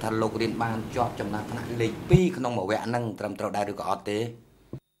 ណាគឺថាលោករៀនបានជាប់ចំណាត់ថ្នាក់លេខ 2 ក្នុងមួយវគ្គហ្នឹងត្រឹមត្រូវដែរឬក៏អត់ទេ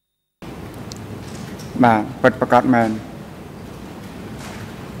បាទពិតប្រាកដមែន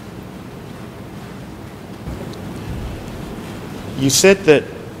You said that,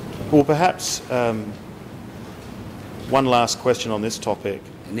 well, perhaps one last question on this topic.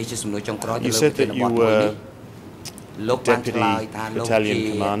 You said that you were Deputy Battalion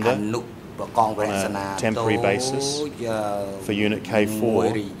Commander on a temporary basis for Unit K4.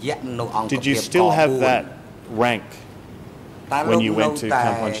 Did you still have that rank when you went to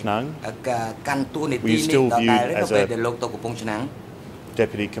Kampong Chnang? Were you still viewed as a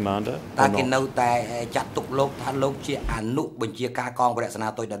Deputy Commander or not? ចាត់ទុកលោកថាលោកជាអនុបញ្ជាការកងវរៈសេនា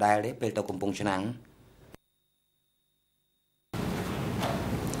ទុយដដែលទេពេលទៅកំពង់ឆ្នាំង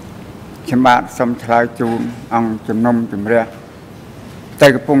ខ្ញុំបាទសូមឆ្លើយជូនអង្គជំនុំជម្រះទៅ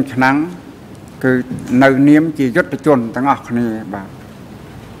កំពង់ឆ្នាំងគឺនៅនាមជាយុទ្ធជនទាំងអស់គ្នាបាទ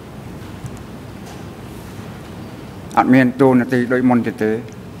អត់មានតួនាទីដូចមុនទេ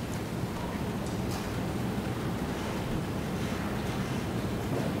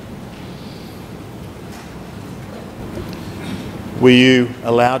Were you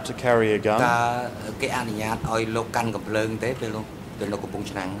allowed to carry a gun? តើគេអនុញ្ញាតឲ្យលោកកាន់កំភ្លើងទេពេលលោកទៅនៅកំពង់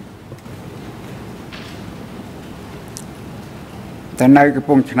ឆ្នាំង តែនៅកំ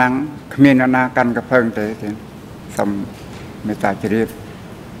ពង់ឆ្នាំងគ្មានអ្នកណាកាន់កំភ្លើងទេសូមមេត្តាជ្រាប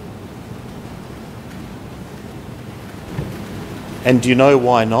And do you know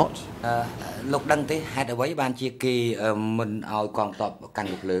why not? លោកដឹងទេហេតុអ្វីបានជាគេមិនឲ្យកងទ័ពកាន់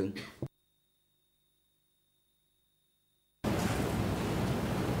កំភ្លើង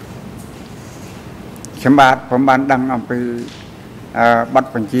ខ្ញុំបាទผมបានដឹងអំពីប័ណ្ណ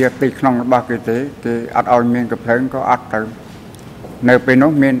បញ្ជាទីក្នុងរបស់គេទេគេអត់ឲ្យមានកំភ្លើងក៏អត់ទៅនៅពេល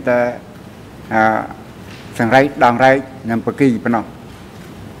នោះមានតែសង្រៃដងរែកនិងបកីប៉ុណ្ណោះ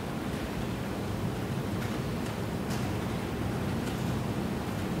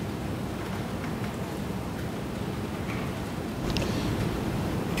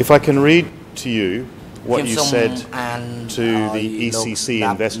If I can read to you what you said to the ECC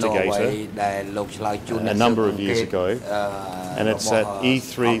investigator a number of years ago, and it's at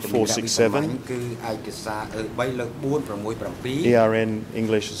E3467, ERN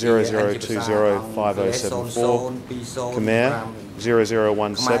English 00205074, Khmer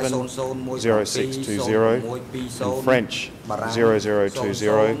 00170620, and French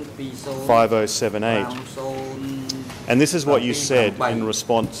 00205078. And this is what you said in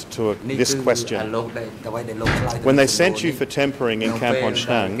response to this question. When they sent you for tempering in Kampong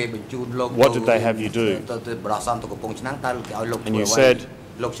Chnang, what did they have you do? And you said,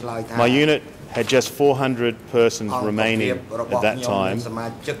 my unit had just 400 persons remaining at that time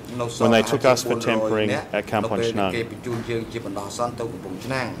when they took us for tempering at Kampong Chnang.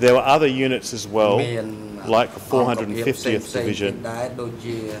 There were other units as well, like the 450th Division,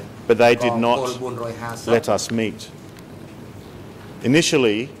 but they did not let us meet.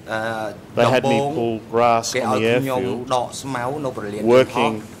 Initially, they had me pull grass on the airfield,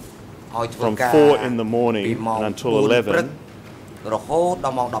 working from 4 in the morning until 11,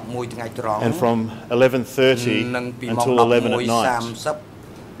 and from 11:30 until 11 at night.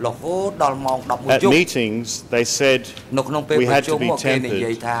 At meetings, they said we had to be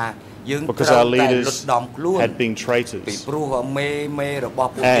tempered because our leaders had been traitors.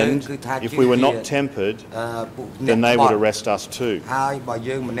 And if we were not tempered, then they would arrest us too.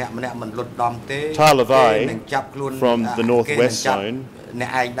 Talavai, from the northwest zone,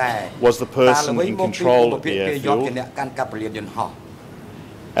 was the person in control of the airfield.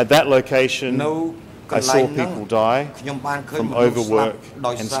 At that location, I saw people die from overwork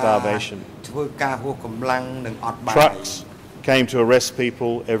and starvation. Trucks came to arrest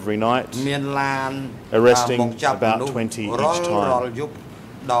people every night, arresting about 20 each time.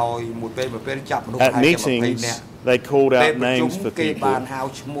 At meetings, they called out names for people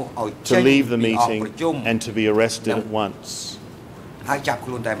to leave the meeting and to be arrested at once.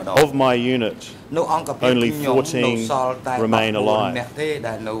 Of my unit, only 14 remain alive.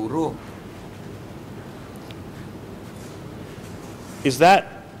 Is that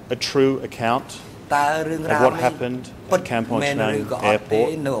a true account of what happened at Kampong Chhnang Airport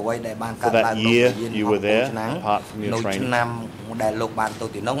for that year you were there, apart from your training?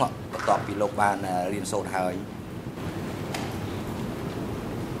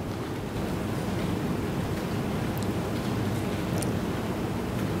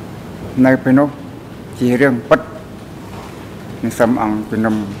 Nơi bênនោះជារឿងពិតនឹងសូមអង្គជំ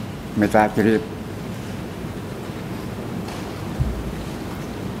នុំមេត្តាជ្រាប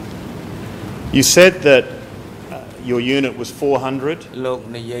You said that your unit was 400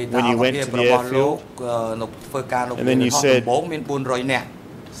 when you went to the airfield, and then you said,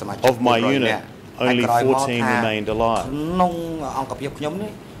 of my unit, only 14 remained alive.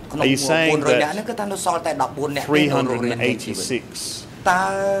 Are you saying that 386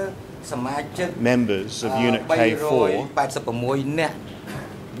 members of Unit K4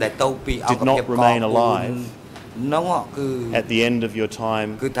 did not remain alive at the end of your time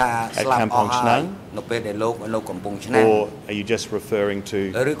at Kampong Chhnang, or are you just referring to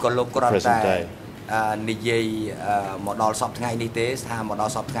the present day? និយាយមកដល់សពថ្ងៃនេះទេថាមកដ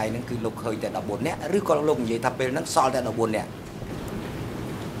ល់សពថ្ងៃហ្នឹងគឺលោកឃើញតែ14នាក់ឬក៏លោកនិយាយថាពេលហ្នឹងសល់តែ14នាក់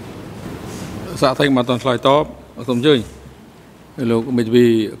សាកថៃមកតន់ឆ្លើយតបសូមអញ្ជើញលោកមេធាវី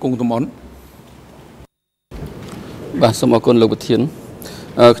គង់តំអនបាទសូមអរគុណលោកប្រធាន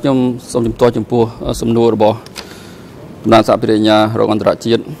ខ្ញុំសូមជំទាស់ចំពោះសំណួររបស់បណ្ដាសហប្រញ្ញារងអន្តរ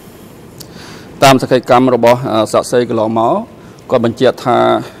ជាតិតាមសកម្មកម្មរបស់សាក់សីកន្លងមកគាត់បញ្ជាក់ថា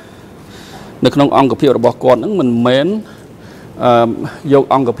នៅក្នុងអង្គភាពរបស់គាត់ហ្នឹងមិនមែនយក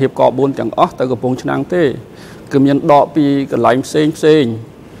អង្គភាពក4ទាំងអស់ទៅកំពង់ឆ្នាំងទេគឺមានដកពីកន្លែងផ្សេង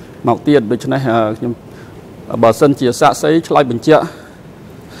មកទៀតដូច្នេះខ្ញុំបើសិនជាសាក់សីឆ្លើយបញ្ជាក់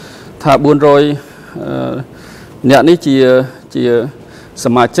ថា400អ្នកនេះជាស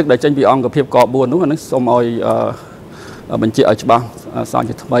មាជិកដែលចេញពីអង្គភាពក4នោះអានេះសូមឲ្យបញ្ជាក់ឲ្យច្បាស់សា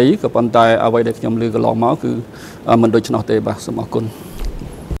ជាថ្មីក៏ប៉ុន្តែអ្វីដែលខ្ញុំលើកន្លងមកគឺមិនដូច្នោះទេបាទសូមអរគុណ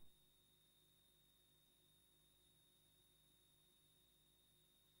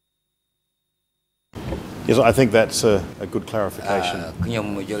Yes, I think that's a good clarification.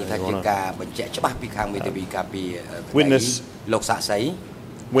 Witness,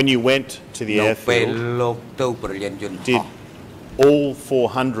 when you went to the airfield, did all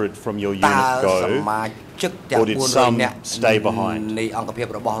 400 from your unit go, or did some stay behind?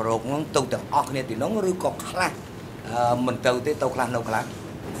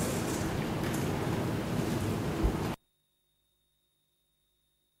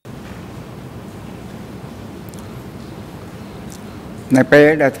 ในពេល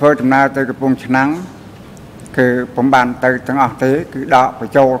ដែលធ្វើដំណើរទៅកំពង់ឆ្នាំងគឺผมបានទៅទាំងអស់ទេគឺដកប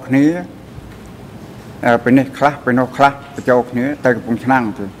ញ្ចូលគ្នាពេលនេះខ្លះពេលនោះខ្លះបញ្ចូលគ្នាទៅកំពង់ឆ្នាំង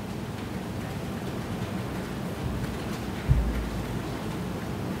ទៅ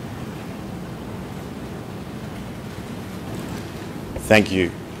Thank you.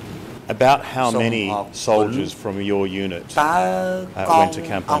 About how many soldiers from your unit went to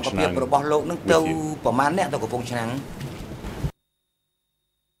Kampong Chhnang with you?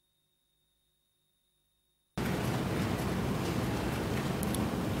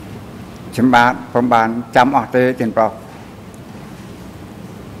 ผมបានចាំអស់ទេទៀតប្រុស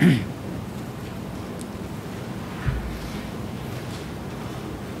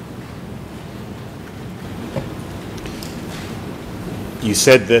You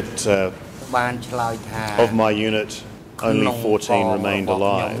said that of my unit only 14 remained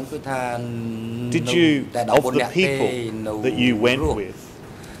alive. Did you, of the people that you went with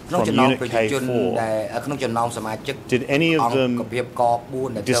from Unit K4, did any of them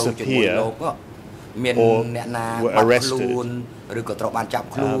disappear or were arrested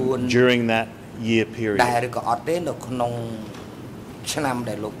during that year period?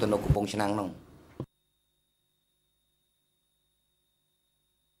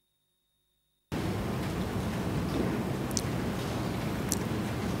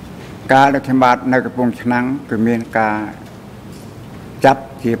 ការដឹកខ្ញុំបាទនៅកំពង់ឆ្នាំងគឺមានការចាប់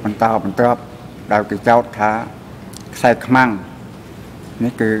ជាបន្តបន្ទាប់ដោយគេចោទថាខ្សែខ្មាំង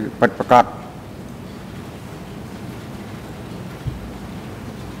នេះគឺពិតប្រាកដ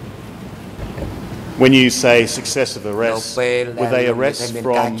When When you say successive arrests, were they arrests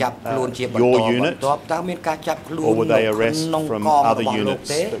from your unit, or were they arrests from other units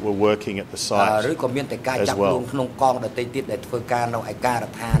that were working at the site as well?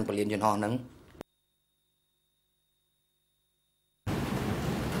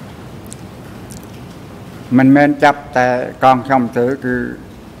 Mình men chập tại con trong tới cứ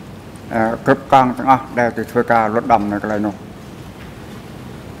cướp conทั้งได้từធ្វើការលុតដំនៅកន្លែងនោះ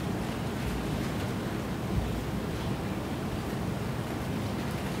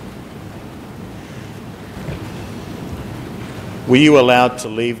Were you allowed to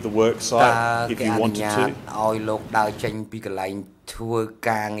leave the work site if you wanted to? ឲ្យលោកដើរចេញពីកន្លែងធ្វើ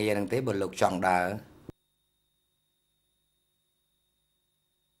ការងារហ្នឹងទេបើលោកចង់ដើរ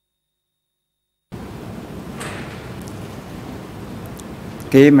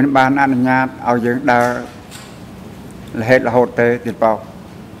គេមិនបានអនុញ្ញាតឲ្យយើងដើររហេតរហូតទេទៀតបោក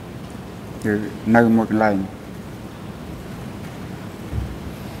គឺនៅមួយកន្លែង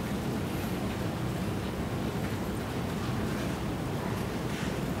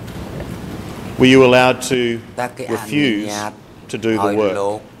Were you allowed to refuse to do the work? លោ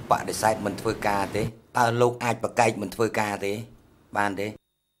កបដិសេធមិនធ្វើការទេតើលោកអាចប្រកែកមិនធ្វើការទេបានទេ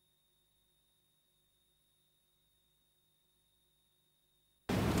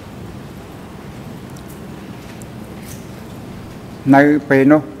នៅពេល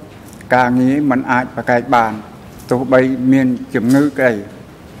នោះការងារមិនអាចប្រកែកបានទោះបីមានជំងឺក្តី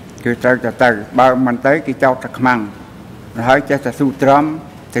គឺត្រូវតែទៅបើមិនទៅគេចោទតែខ្មាំងហើយចេះតែស៊ូទ្រាំ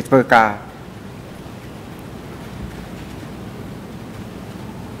ទៅធ្វើការ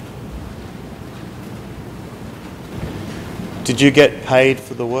Did you get paid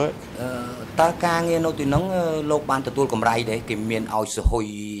for the work? តើការងារនៅទីនោះលោកបានទទួលកម្រៃទេគេមានឲ្យសហុយ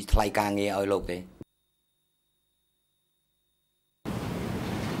ថ្លៃការងារឲ្យលោកទេ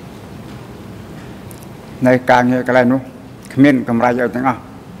ในการងារកន្លែងនោះគ្មានកម្រៃឲ្យទាំងអស់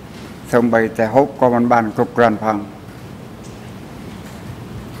សូម្បីតែហូបក៏មិនបានគ្រប់គ្រាន់ផង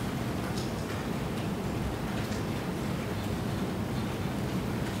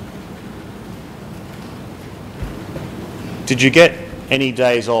Did you get any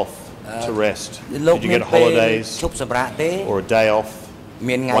days off to rest? Did you get holidays or a day off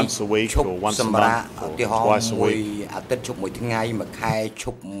once a week or once a month or twice a week? អាទិត្យឈប់មួយថ្ងៃមួយខែឈ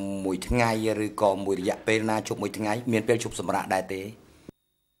ប់មួយថ្ងៃឬក៏មួយរយៈពេលណាឈប់មួយថ្ងៃមានពេលឈប់សម្រាកដែរទេ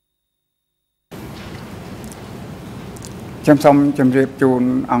ខ្ញុំសូមជម្រាបជូន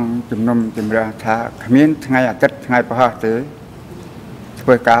អង្គជំនុំជម្រះថាគ្មានថ្ងៃអាទិត្យថ្ងៃប្រហោះទេធ្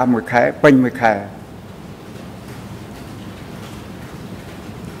វើការមួយខែពេញមួយខែ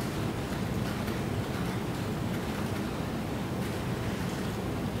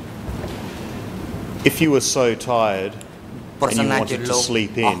If you were so tired and you wanted to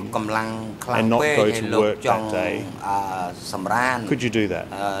sleep in and not go to work that day, could you do that?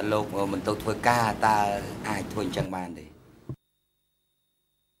 លោកមិនទៅធ្វើការតើអាចធ្វើអញ្ចឹងបានទេ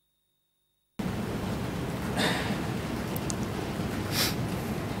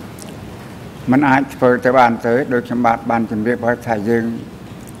មិនអាចធ្វើទៅបានទេដោយខ្ញុំបានជម្រាបឲ្យថាយើង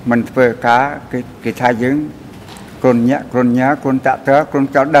មិនធ្វើការគេថាយើងគ្រុនញាក់គ្រុនញ៉ាគ្រុនតាក់ទើគ្រុន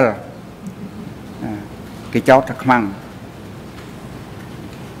ចោលដិល cái cháu thật măng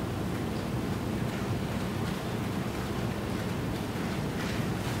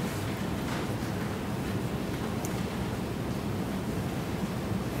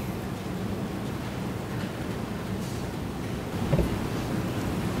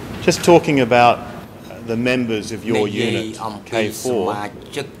Just talking about the members of your unit, K4,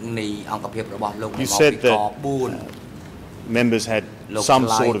 you said that members had some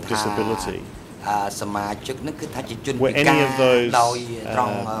sort of disability. Were any of those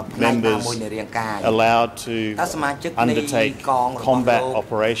members allowed to undertake combat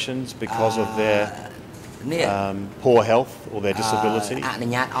operations because of their poor health or their disability? អនុ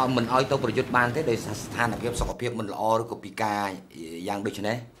ញ្ញាតឲ្យមិនឲ្យទៅប្រយុទ្ធបានទេដោយស្ថានភាពសុខភាពមិនល្អឬក៏ពិការយ៉ាងដូច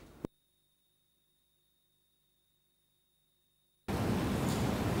នេះ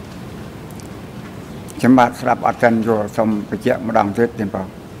ខ្ញុំបាទស្រាប់អត់ទាន់យល់សូមបញ្ជាក់ម្ដងទៀតទៀតបង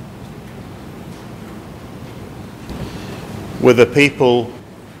Were the people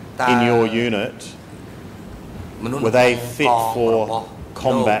in your unit, were they fit for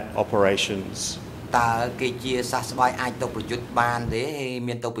combat operations? តើគេជាសះស្បើយអាចទៅប្រយុទ្ធបានទេ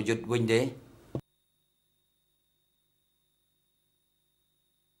មានទៅប្រយុទ្ធវិញទេ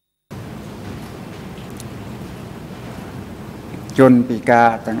ជនពិការ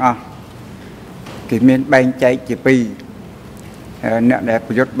ទាំងអស់គេមានបែងចែកជាពីរអ្នកដែល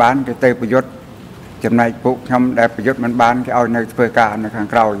ប្រយុទ្ធបានគេទៅប្រយុទ្ធចំណែកពួកខ្ញុំដែលប្រយុទ្ធមិនបានគេឲ្យនៅធ្វើការនៅខាង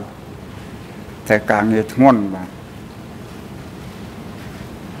ក្រោយ Did แต่การเงินทั้งหมดมา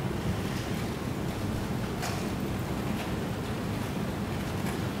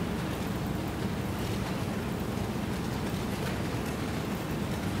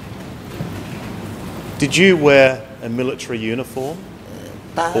Did you wear a military uniform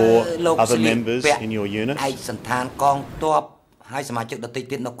or other members in your unit? ឯកសណ្ឋានកងទ័ពហើយសមាជិកដទៃ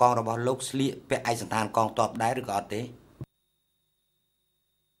ទៀតនៅកងរបស់លោកស្លៀកពាក់ឯកសណ្ឋានកងទ័ពដែរឬក៏អត់ទេ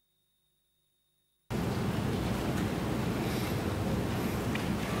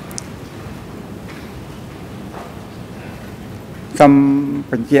សូម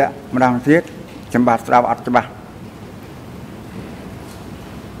បញ្ជាក់ម្ដងទៀតចំបាត់ស្ដាប់អត់ច្បាស់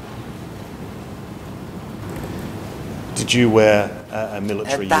Did you wear a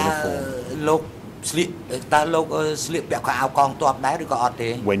military uniform? លោកស្លៀកតើលោកស្លៀកពាក់ខោអាវកងទ័ពដែរឬក៏អត់ទេ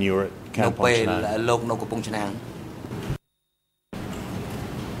When you were at Camp on Chenang? លោកនៅកំពង់ឆ្នាំង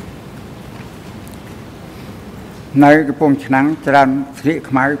នៅកំពង់ឆ្នាំងច្រើនស្លៀក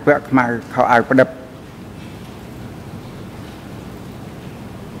ខ្មៅពាក់ខ្មៅខោអាវប្រដិប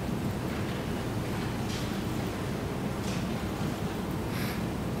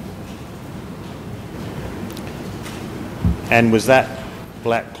And was that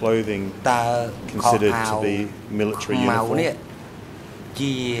black clothing considered to be military uniform? នេះ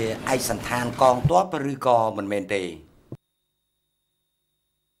ជាឯកសណ្ឋានកងទ័ពឬក៏មិនមែនទេ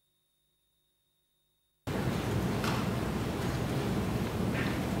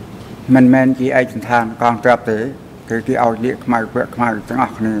មិនមែនជាឯកសណ្ឋានកងទ័ពទេគឺគេឲ្យលៀកខ្មៅពាក់ខ្មៅទាំងអ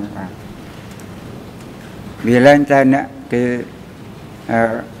ស់គ្នាបាទវាលែងតែអ្នកគេ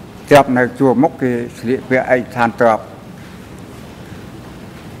ជាប់នៅជួរមុខគេស្លៀកពាក់ឯកសណ្ឋានទ័ព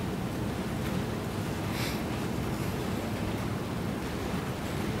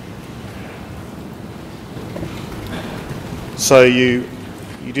So you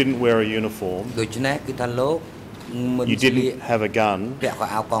didn't wear a uniform. ដូច្នេះគឺថាលោក You didn't have a gun. ពាក់ខោ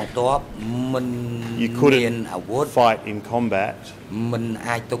អាវកងទ័ពមិន You couldn't fight in combat. មិន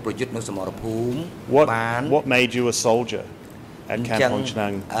អាចទៅប្រយុទ្ធនៅសមរភូមិ What made you a soldier at Camp on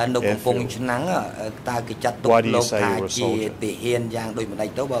Chenang? នៅកំពង់ឆ្នាំងតើគេចាត់ទុកលោកថាជាទាហានយ៉ាងដូចម្ដេច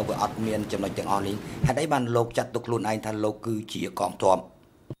ទៅបើវាអត់មានចំណុចទាំងអស់នេះហេតុអីបានលោកចាត់ទុកខ្លួនឯងថាលោកគឺជាកងទ័ព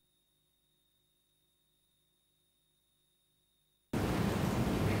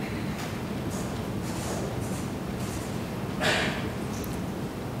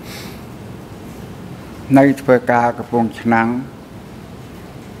នៅធ្វើការកំពង់ឆ្នាំង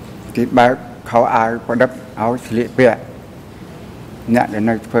គេបើកខោអាវប្រដិបឲ្យស្លៀកពាក់អ្នកដែល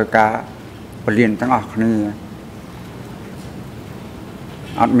នៅធ្វើការពលានទាំងអស់គ្នា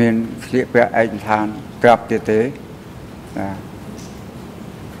អត់មានស្លៀកពាក់ឯកសណ្ឋានក្របទៀតទេ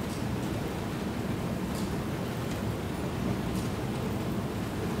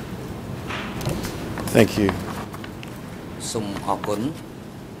Thank you. សូមអរគុណ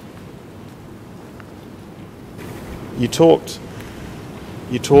You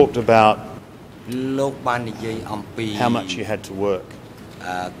talked about លោកបាននិយាយអំពី how much you had to work.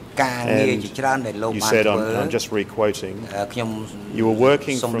 ការងារជាច្រើនដែលលោកបានធ្វើ You said I'm just re-quoting. ខ្ញុំ You were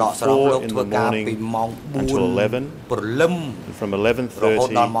working from 4 in the morning until 11. ព្រលឹម And from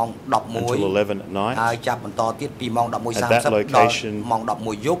 11:30 until 11 at night. ហើយចាប់បន្តទៀតពីម៉ោង At that location, ម៉ោង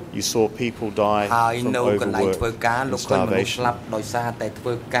 11 យប់ you saw people die ហើយនៅ from កន្លែងធ្វើការ overwork លោក and ឃើញមនុស្សស្លា starvation. ប់ដោយសារតែធ្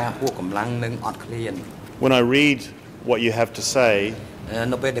វើការហួសកម្លាំងនិងអត់ឃ្លាន When I read what you have to say,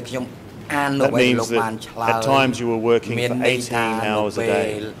 នៅពេលដែលខ្ញុំអាននៅ that ពេល means លោកបានឆ្លើយ that at times you were working for 18 hours a day.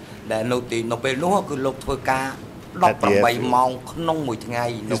 ដែលនៅពេលនោះគឺលោកធ្វើការ 18 ម៉ោងក្នុងមួយថ្ងៃ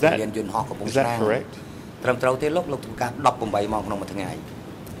នៅពលានយន្តហោះកំពង់ឆ្នាំង ត្រឹមត្រូវទេលោកធ្វើការ 18 ម៉ោងក្នុងមួយថ្ងៃ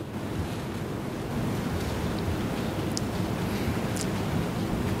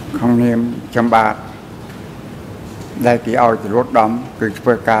ក្នុងនាមចម្បាតដែលគេឲ្យចរត់ដំគឺធ្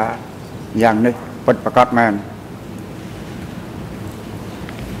វើការយ៉ាងនេះពិតប្រាកដមែន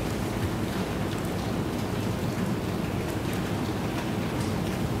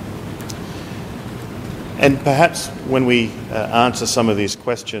And perhaps when we answer some of these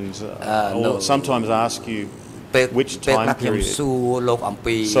questions, I'll sometimes ask you which time period. So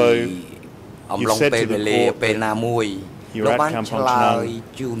you said to the court that you were at Camp on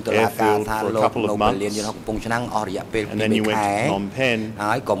Chenang airfield for a couple of months, and then you went to Phnom Penh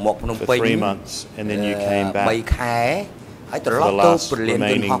for 3 months, and then you came back for the last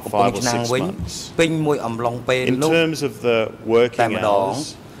remaining 5 or 6 months. In terms of the working hours,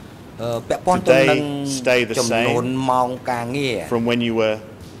 did they stay the same from when you were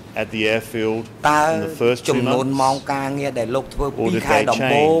at the airfield in the first 2 months, or did they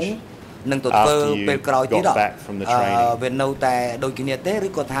change after you got back from the training? Về nâu tại đôi kia tế rồi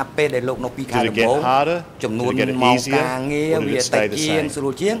có tháp pe để lục nộp pi khai Did it get harder? chấm Did it get nôn màu easier? càng nghe Or did về it stay tay the chiên same?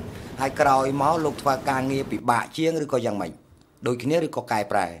 sưu chiên hai còi máu lục và càng nghe bị bạ chiên rồi có dạng mạnh đôi kia rồi có cài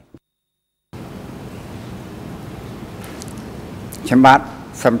prai ខ្ញុំបាទ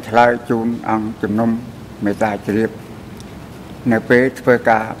សូមឆ្លើយជូនអង្គជំនុំមេត្តាជ្រាបនៅពេលធ្វើ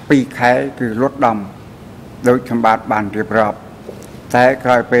ការ2ខែគឺលុតដំដោយខ្ញុំបាទបានរៀបរាប់តែក្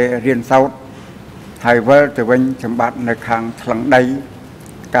រោយពេលរៀនសូត្រហើយវិលទៅវិញខ្ញុំបាទនៅខាងថ្លឹងដី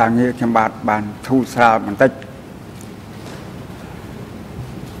ការងារខ្ញុំបាទបានធូរស្រាលបន្តិច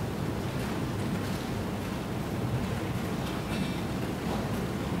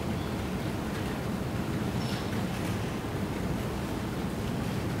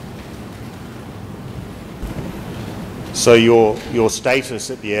So your status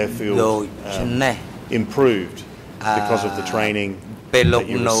at the airfield improved because of the training that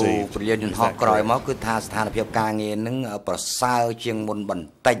you received. Is that correct? មកគឺថាស្ថានភាពការងារនឹងប្រសើរជាងមុនបន្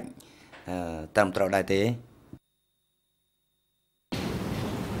តិចត្រឹមត្រូវដែរទេ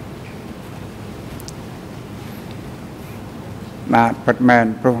បាទពិតមែន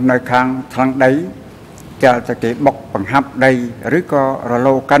ព្រោះនៅខាងថ្លឹងដីចាល់តែគេបុកបង្ហាប់ដីឬក៏រ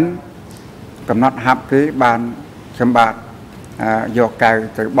លោកិនកំណត់ហាប់គេបានខ្ញុំបាទយកកៅ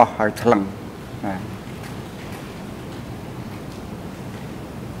ទៅបោះឲ្យថ្លឹងបាទ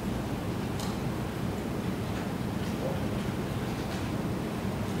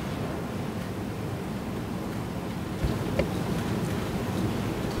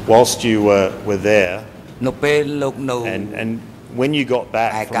Whilst you were there, នៅពេលលោកនៅ and when you got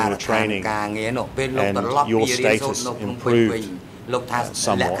back from your training, ការងារនៅពេលលោកត្រឡប់ your ពីរៀនសូត្រ status នៅក្នុង improved លោកថា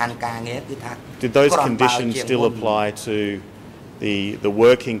លក្ខខណ្ឌការងារគឺថា did those conditions still apply to the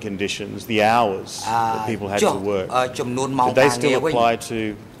working conditions, the hours that people had to work? ចំនួនម៉ោង Did they ការងារ still វិញ apply to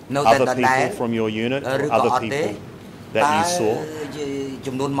other people from your unit or other people that you saw?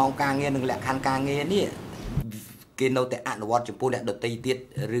 ចំនួនម៉ោងការងារនិងលក្ខខណ្ឌការងារនេះគេនៅតែអនុវត្តចំពោះអ្នកដទៃទៀត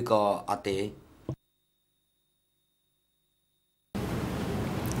ឬក៏អត់ទេ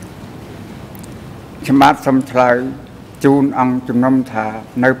ខ្ញុំបាទសូមឆ្លើយជូនអង្គជំនុំថា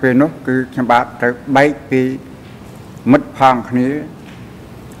នៅពេលនោះគឺខ្ញុំបាទត្រូវបែកពីមិត្តផងគ្នា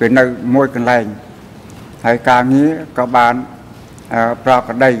គឺនៅមួយកន្លែងហើយការងារក៏បានប្រក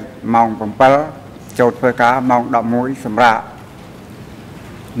ដីម៉ោង 7 ចូលធ្វើការម៉ោង 11 សម្រាប់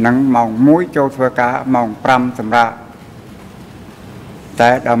និងម៉ោង 1 ចូលធ្វើការម៉ោង 5 សម្រាប់តែ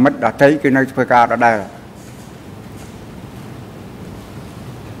ដល់មិត្តដទៃគឺនៅធ្វើការដដែល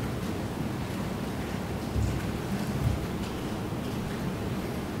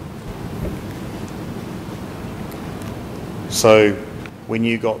So when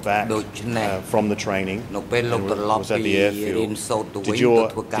you got back from the training and was at the airfield,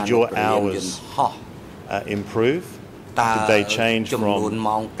 did your hours improve? Did they change from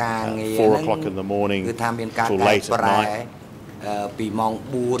 4 o'clock in the morning till late at night?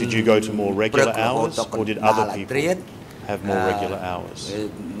 Did you go to more regular hours, or did other people have more regular hours?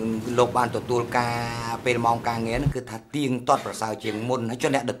 លោកបានទទួលការពេលម៉ោងការងារហ្នឹងគឺថាទៀងទាត់ប្រសើរជាងមុនហើយចុះ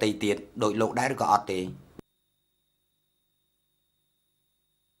អ្នកដទៃទៀតដោយលោកដែរឬក៏អត់ទេ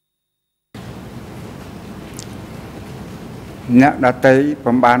អ្នកដទៃ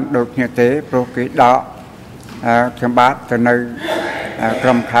បំបានដូចគ្នាទេព្រោះគេដកខ្ញុំបាទទៅនៅក្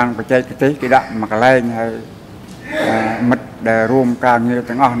រុមខាងបច្ចេកទេសគេដាក់មួយកន្លែងហើយមិត្តដែលរួមការងារ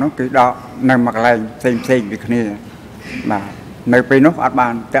ទាំងអស់នោះគឺដកនៅមួយកន្លែងផ្សេងៗពីគ្នាបាទនៅពេលនោះអត់បា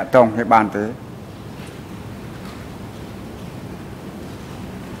នតាក់ទងគ្នាបានទេ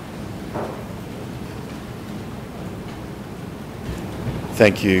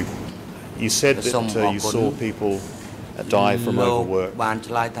Thank you. You said that you saw people die from overwork.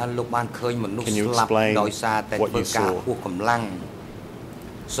 Can you explain what you saw?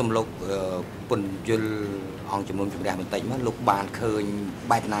 សំលោកពន្យល់អង្គជំនុំជម្រះបន្តិចមកលោកបានឃើញ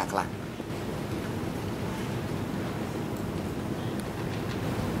បែបណាខ្លះ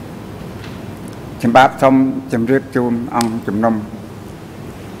ខ្ញុំបាទសូមជម្រាបជូនអង្គជំនុំ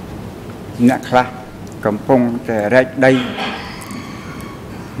អ្នកខ្លះកំពុងតែរែកដី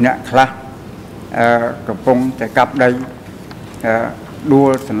អ្នកខ្លះកំពុងតែកាប់ដីដួ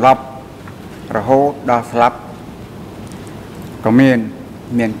លសន្លប់រហូតដល់ស្លាប់ក៏មាន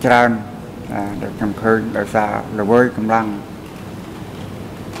ច្រើនដែលខ្ញុំឃើញដោយសារល្វើយកម្លាំង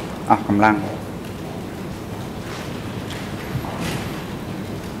អស់កម្លាំង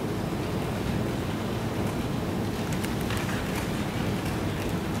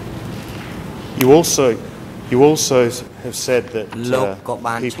You also You also have said that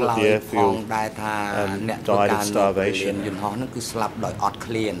people at the airfield died of starvation. I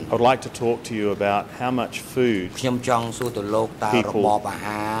would like to talk to you about how much food people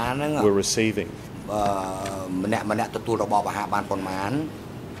were receiving.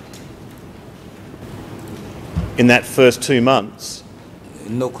 In that first 2 months,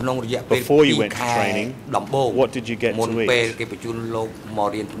 before you went to training, what did you get to eat?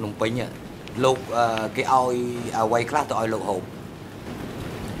 លោកគេឲ្យអ្វីខ្លះទៅឲ្យលោកហូប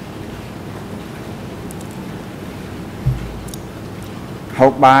ហូ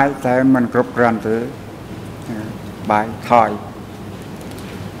បបាយតែមិនគ្រប់គ្រាន់ទេបាយថយ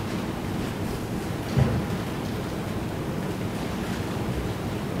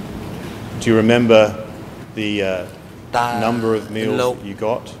Do you remember the number of meals you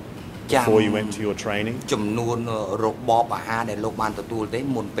got before you went to your training? ចំនួនរបបអាហារដែលលោកបានទទួលទេ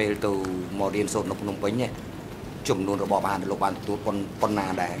មុនពេលទៅមករៀនសូត្រនៅភ្នំពេញចំនួនរបបអាហារដែលលោកបានទទួលប៉ុណ្ណា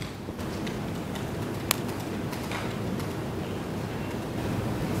ដែរ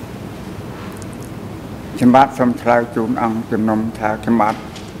ខ្ញុំបាទសូមឆ្លើយជូនអង្គជំនុំថាខ្ញុំបាទ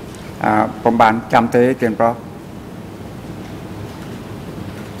ពុំបានចាំទេទៀតប្រុស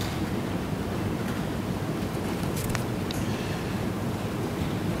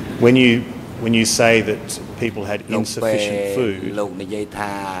When you say that people had insufficient food,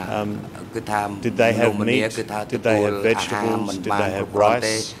 did they have meat? Did they have vegetables? Did they have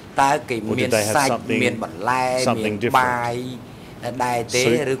rice? Or did they have something different? ដែរទេ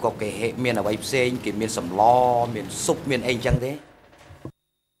ឬក៏គេមានអ្វីផ្សេងគេមានសម្លមានស៊ុបមានអីចឹងទេ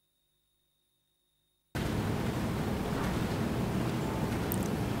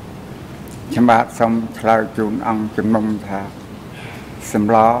ខ្ញុំបាទសូមឆ្លើយជូនអង្គជំនុំថាស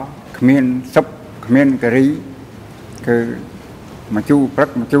ម្លគ្មានស៊ុបគ្មានការីគឺមកជូរព្រឹក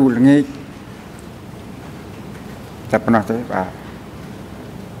មកជូរល្ងាចតែប៉ុណ្ណោះទេបាទ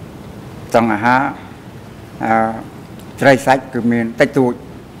ចង់អាហារត្រីសាច់គឺមានតិចតួច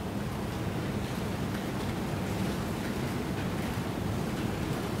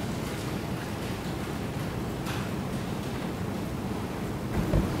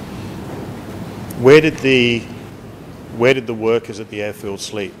Where did the workers at the airfield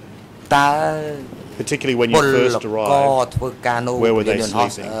sleep? Particularly when you first arrived, where were they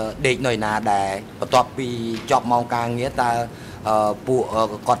sleeping? ដេកនៅណាដែរបន្ទាប់ពីចប់ម៉ោងការងារតើពួក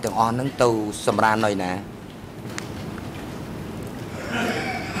គាត់ទាំងអស់ហ្នឹងទៅសម្រាននៅណា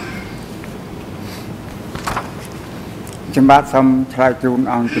ខ្ញុំបាទសូមឆ្លើយជូន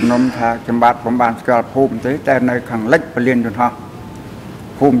អង្គជំនុំថាខ្ញុំបាទពុំបានស្គាល់ភូមិទេតែនៅខាងលិចពលានយន្តហោះ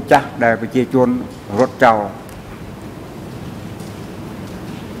ភូមិចាស់ដែលប្រជាជនរត់ចោល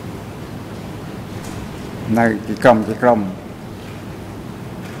នៅទីក្រុម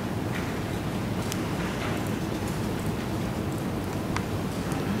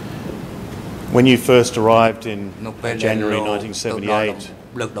When you first arrived in January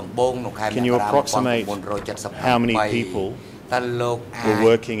 1978, can you approximate how many people were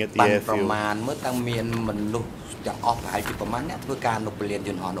working at the airfield? ទាំងអស់ប្រហែលជាប្រមាណអ្នកធ្វើការនៅពលានយ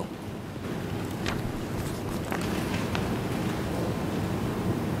ន្តហោះនោះ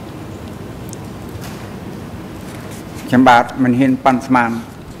ខ្ញុំបាទមិនហ៊ានប៉ាន់ស្មាន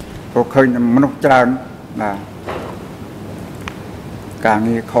ព្រោះឃើញមនុស្សច្រើនបាទការ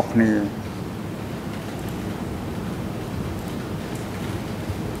ងារខុសគ្នា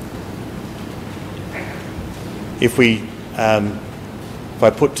If I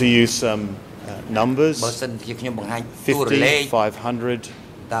put to you some numbers, បើសិនជាខ្ញុំបង្ហាញតួលេខ 500,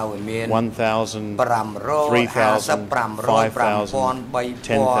 តើវាមាន 1,000, 500 3,000,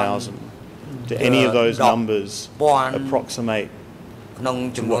 10,000. Do any of those numbers approximate ក្នុង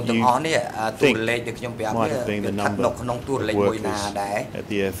ចំនួនទាំងអស់នេះតួលេខដែលខ្ញុំប្រាប់នេះស្ថិតនៅក្នុងតួលេខមួយណាដែរ at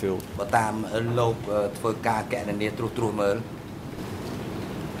the airfield? បើតាមលោកធ្វើការកណនាត្រួសមើល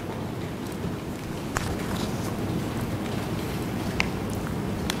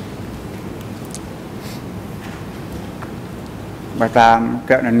បើតាម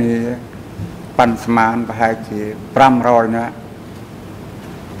កណនីប៉ាន់ស្មានប្រហែលជា500នាក់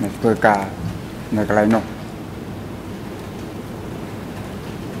នៅធ្វើការនៅកន្លែងនោះ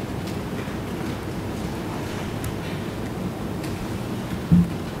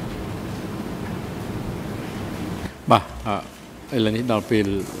បាទឥឡូវនេះដល់ពេល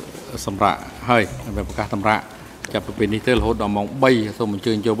សម្រាប់ហើយដើម្បីប្រកាសសម្រាប់ចាប់ពីពេលនេះទៅរហូតដល់ម៉ោង 3 សូមអញ្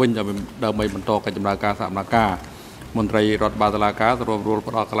ជើញចូលវិញដើម្បីបន្តកិច្ចដំណើរការសកម្មភាពមន្ត្រីរដ្ឋបាលតុលាការសម្របរួល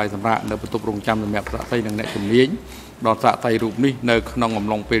ផ្ដល់កន្លែងសម្រាប់នៅបន្ទប់រងចាំសម្រាប់សាកសីនិងអ្នកជំនាញដល់សាកសីរូបនេះនៅក្នុងអំ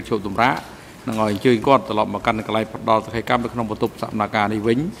ឡុងពេលជប់សម្រាប់នឹងឲ្យអញ្ជើញគាត់ត្រឡប់មកកាន់កន្លែងផ្ដល់សកម្មភាពនៅក្នុងបន្ទប់សកម្មភាពនេះ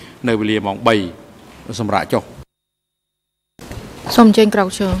វិញនៅវេលាម៉ោង 3 សម្រាប់ចុះ សូមអញ្ជើញក្រោក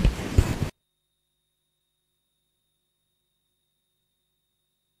ឈរ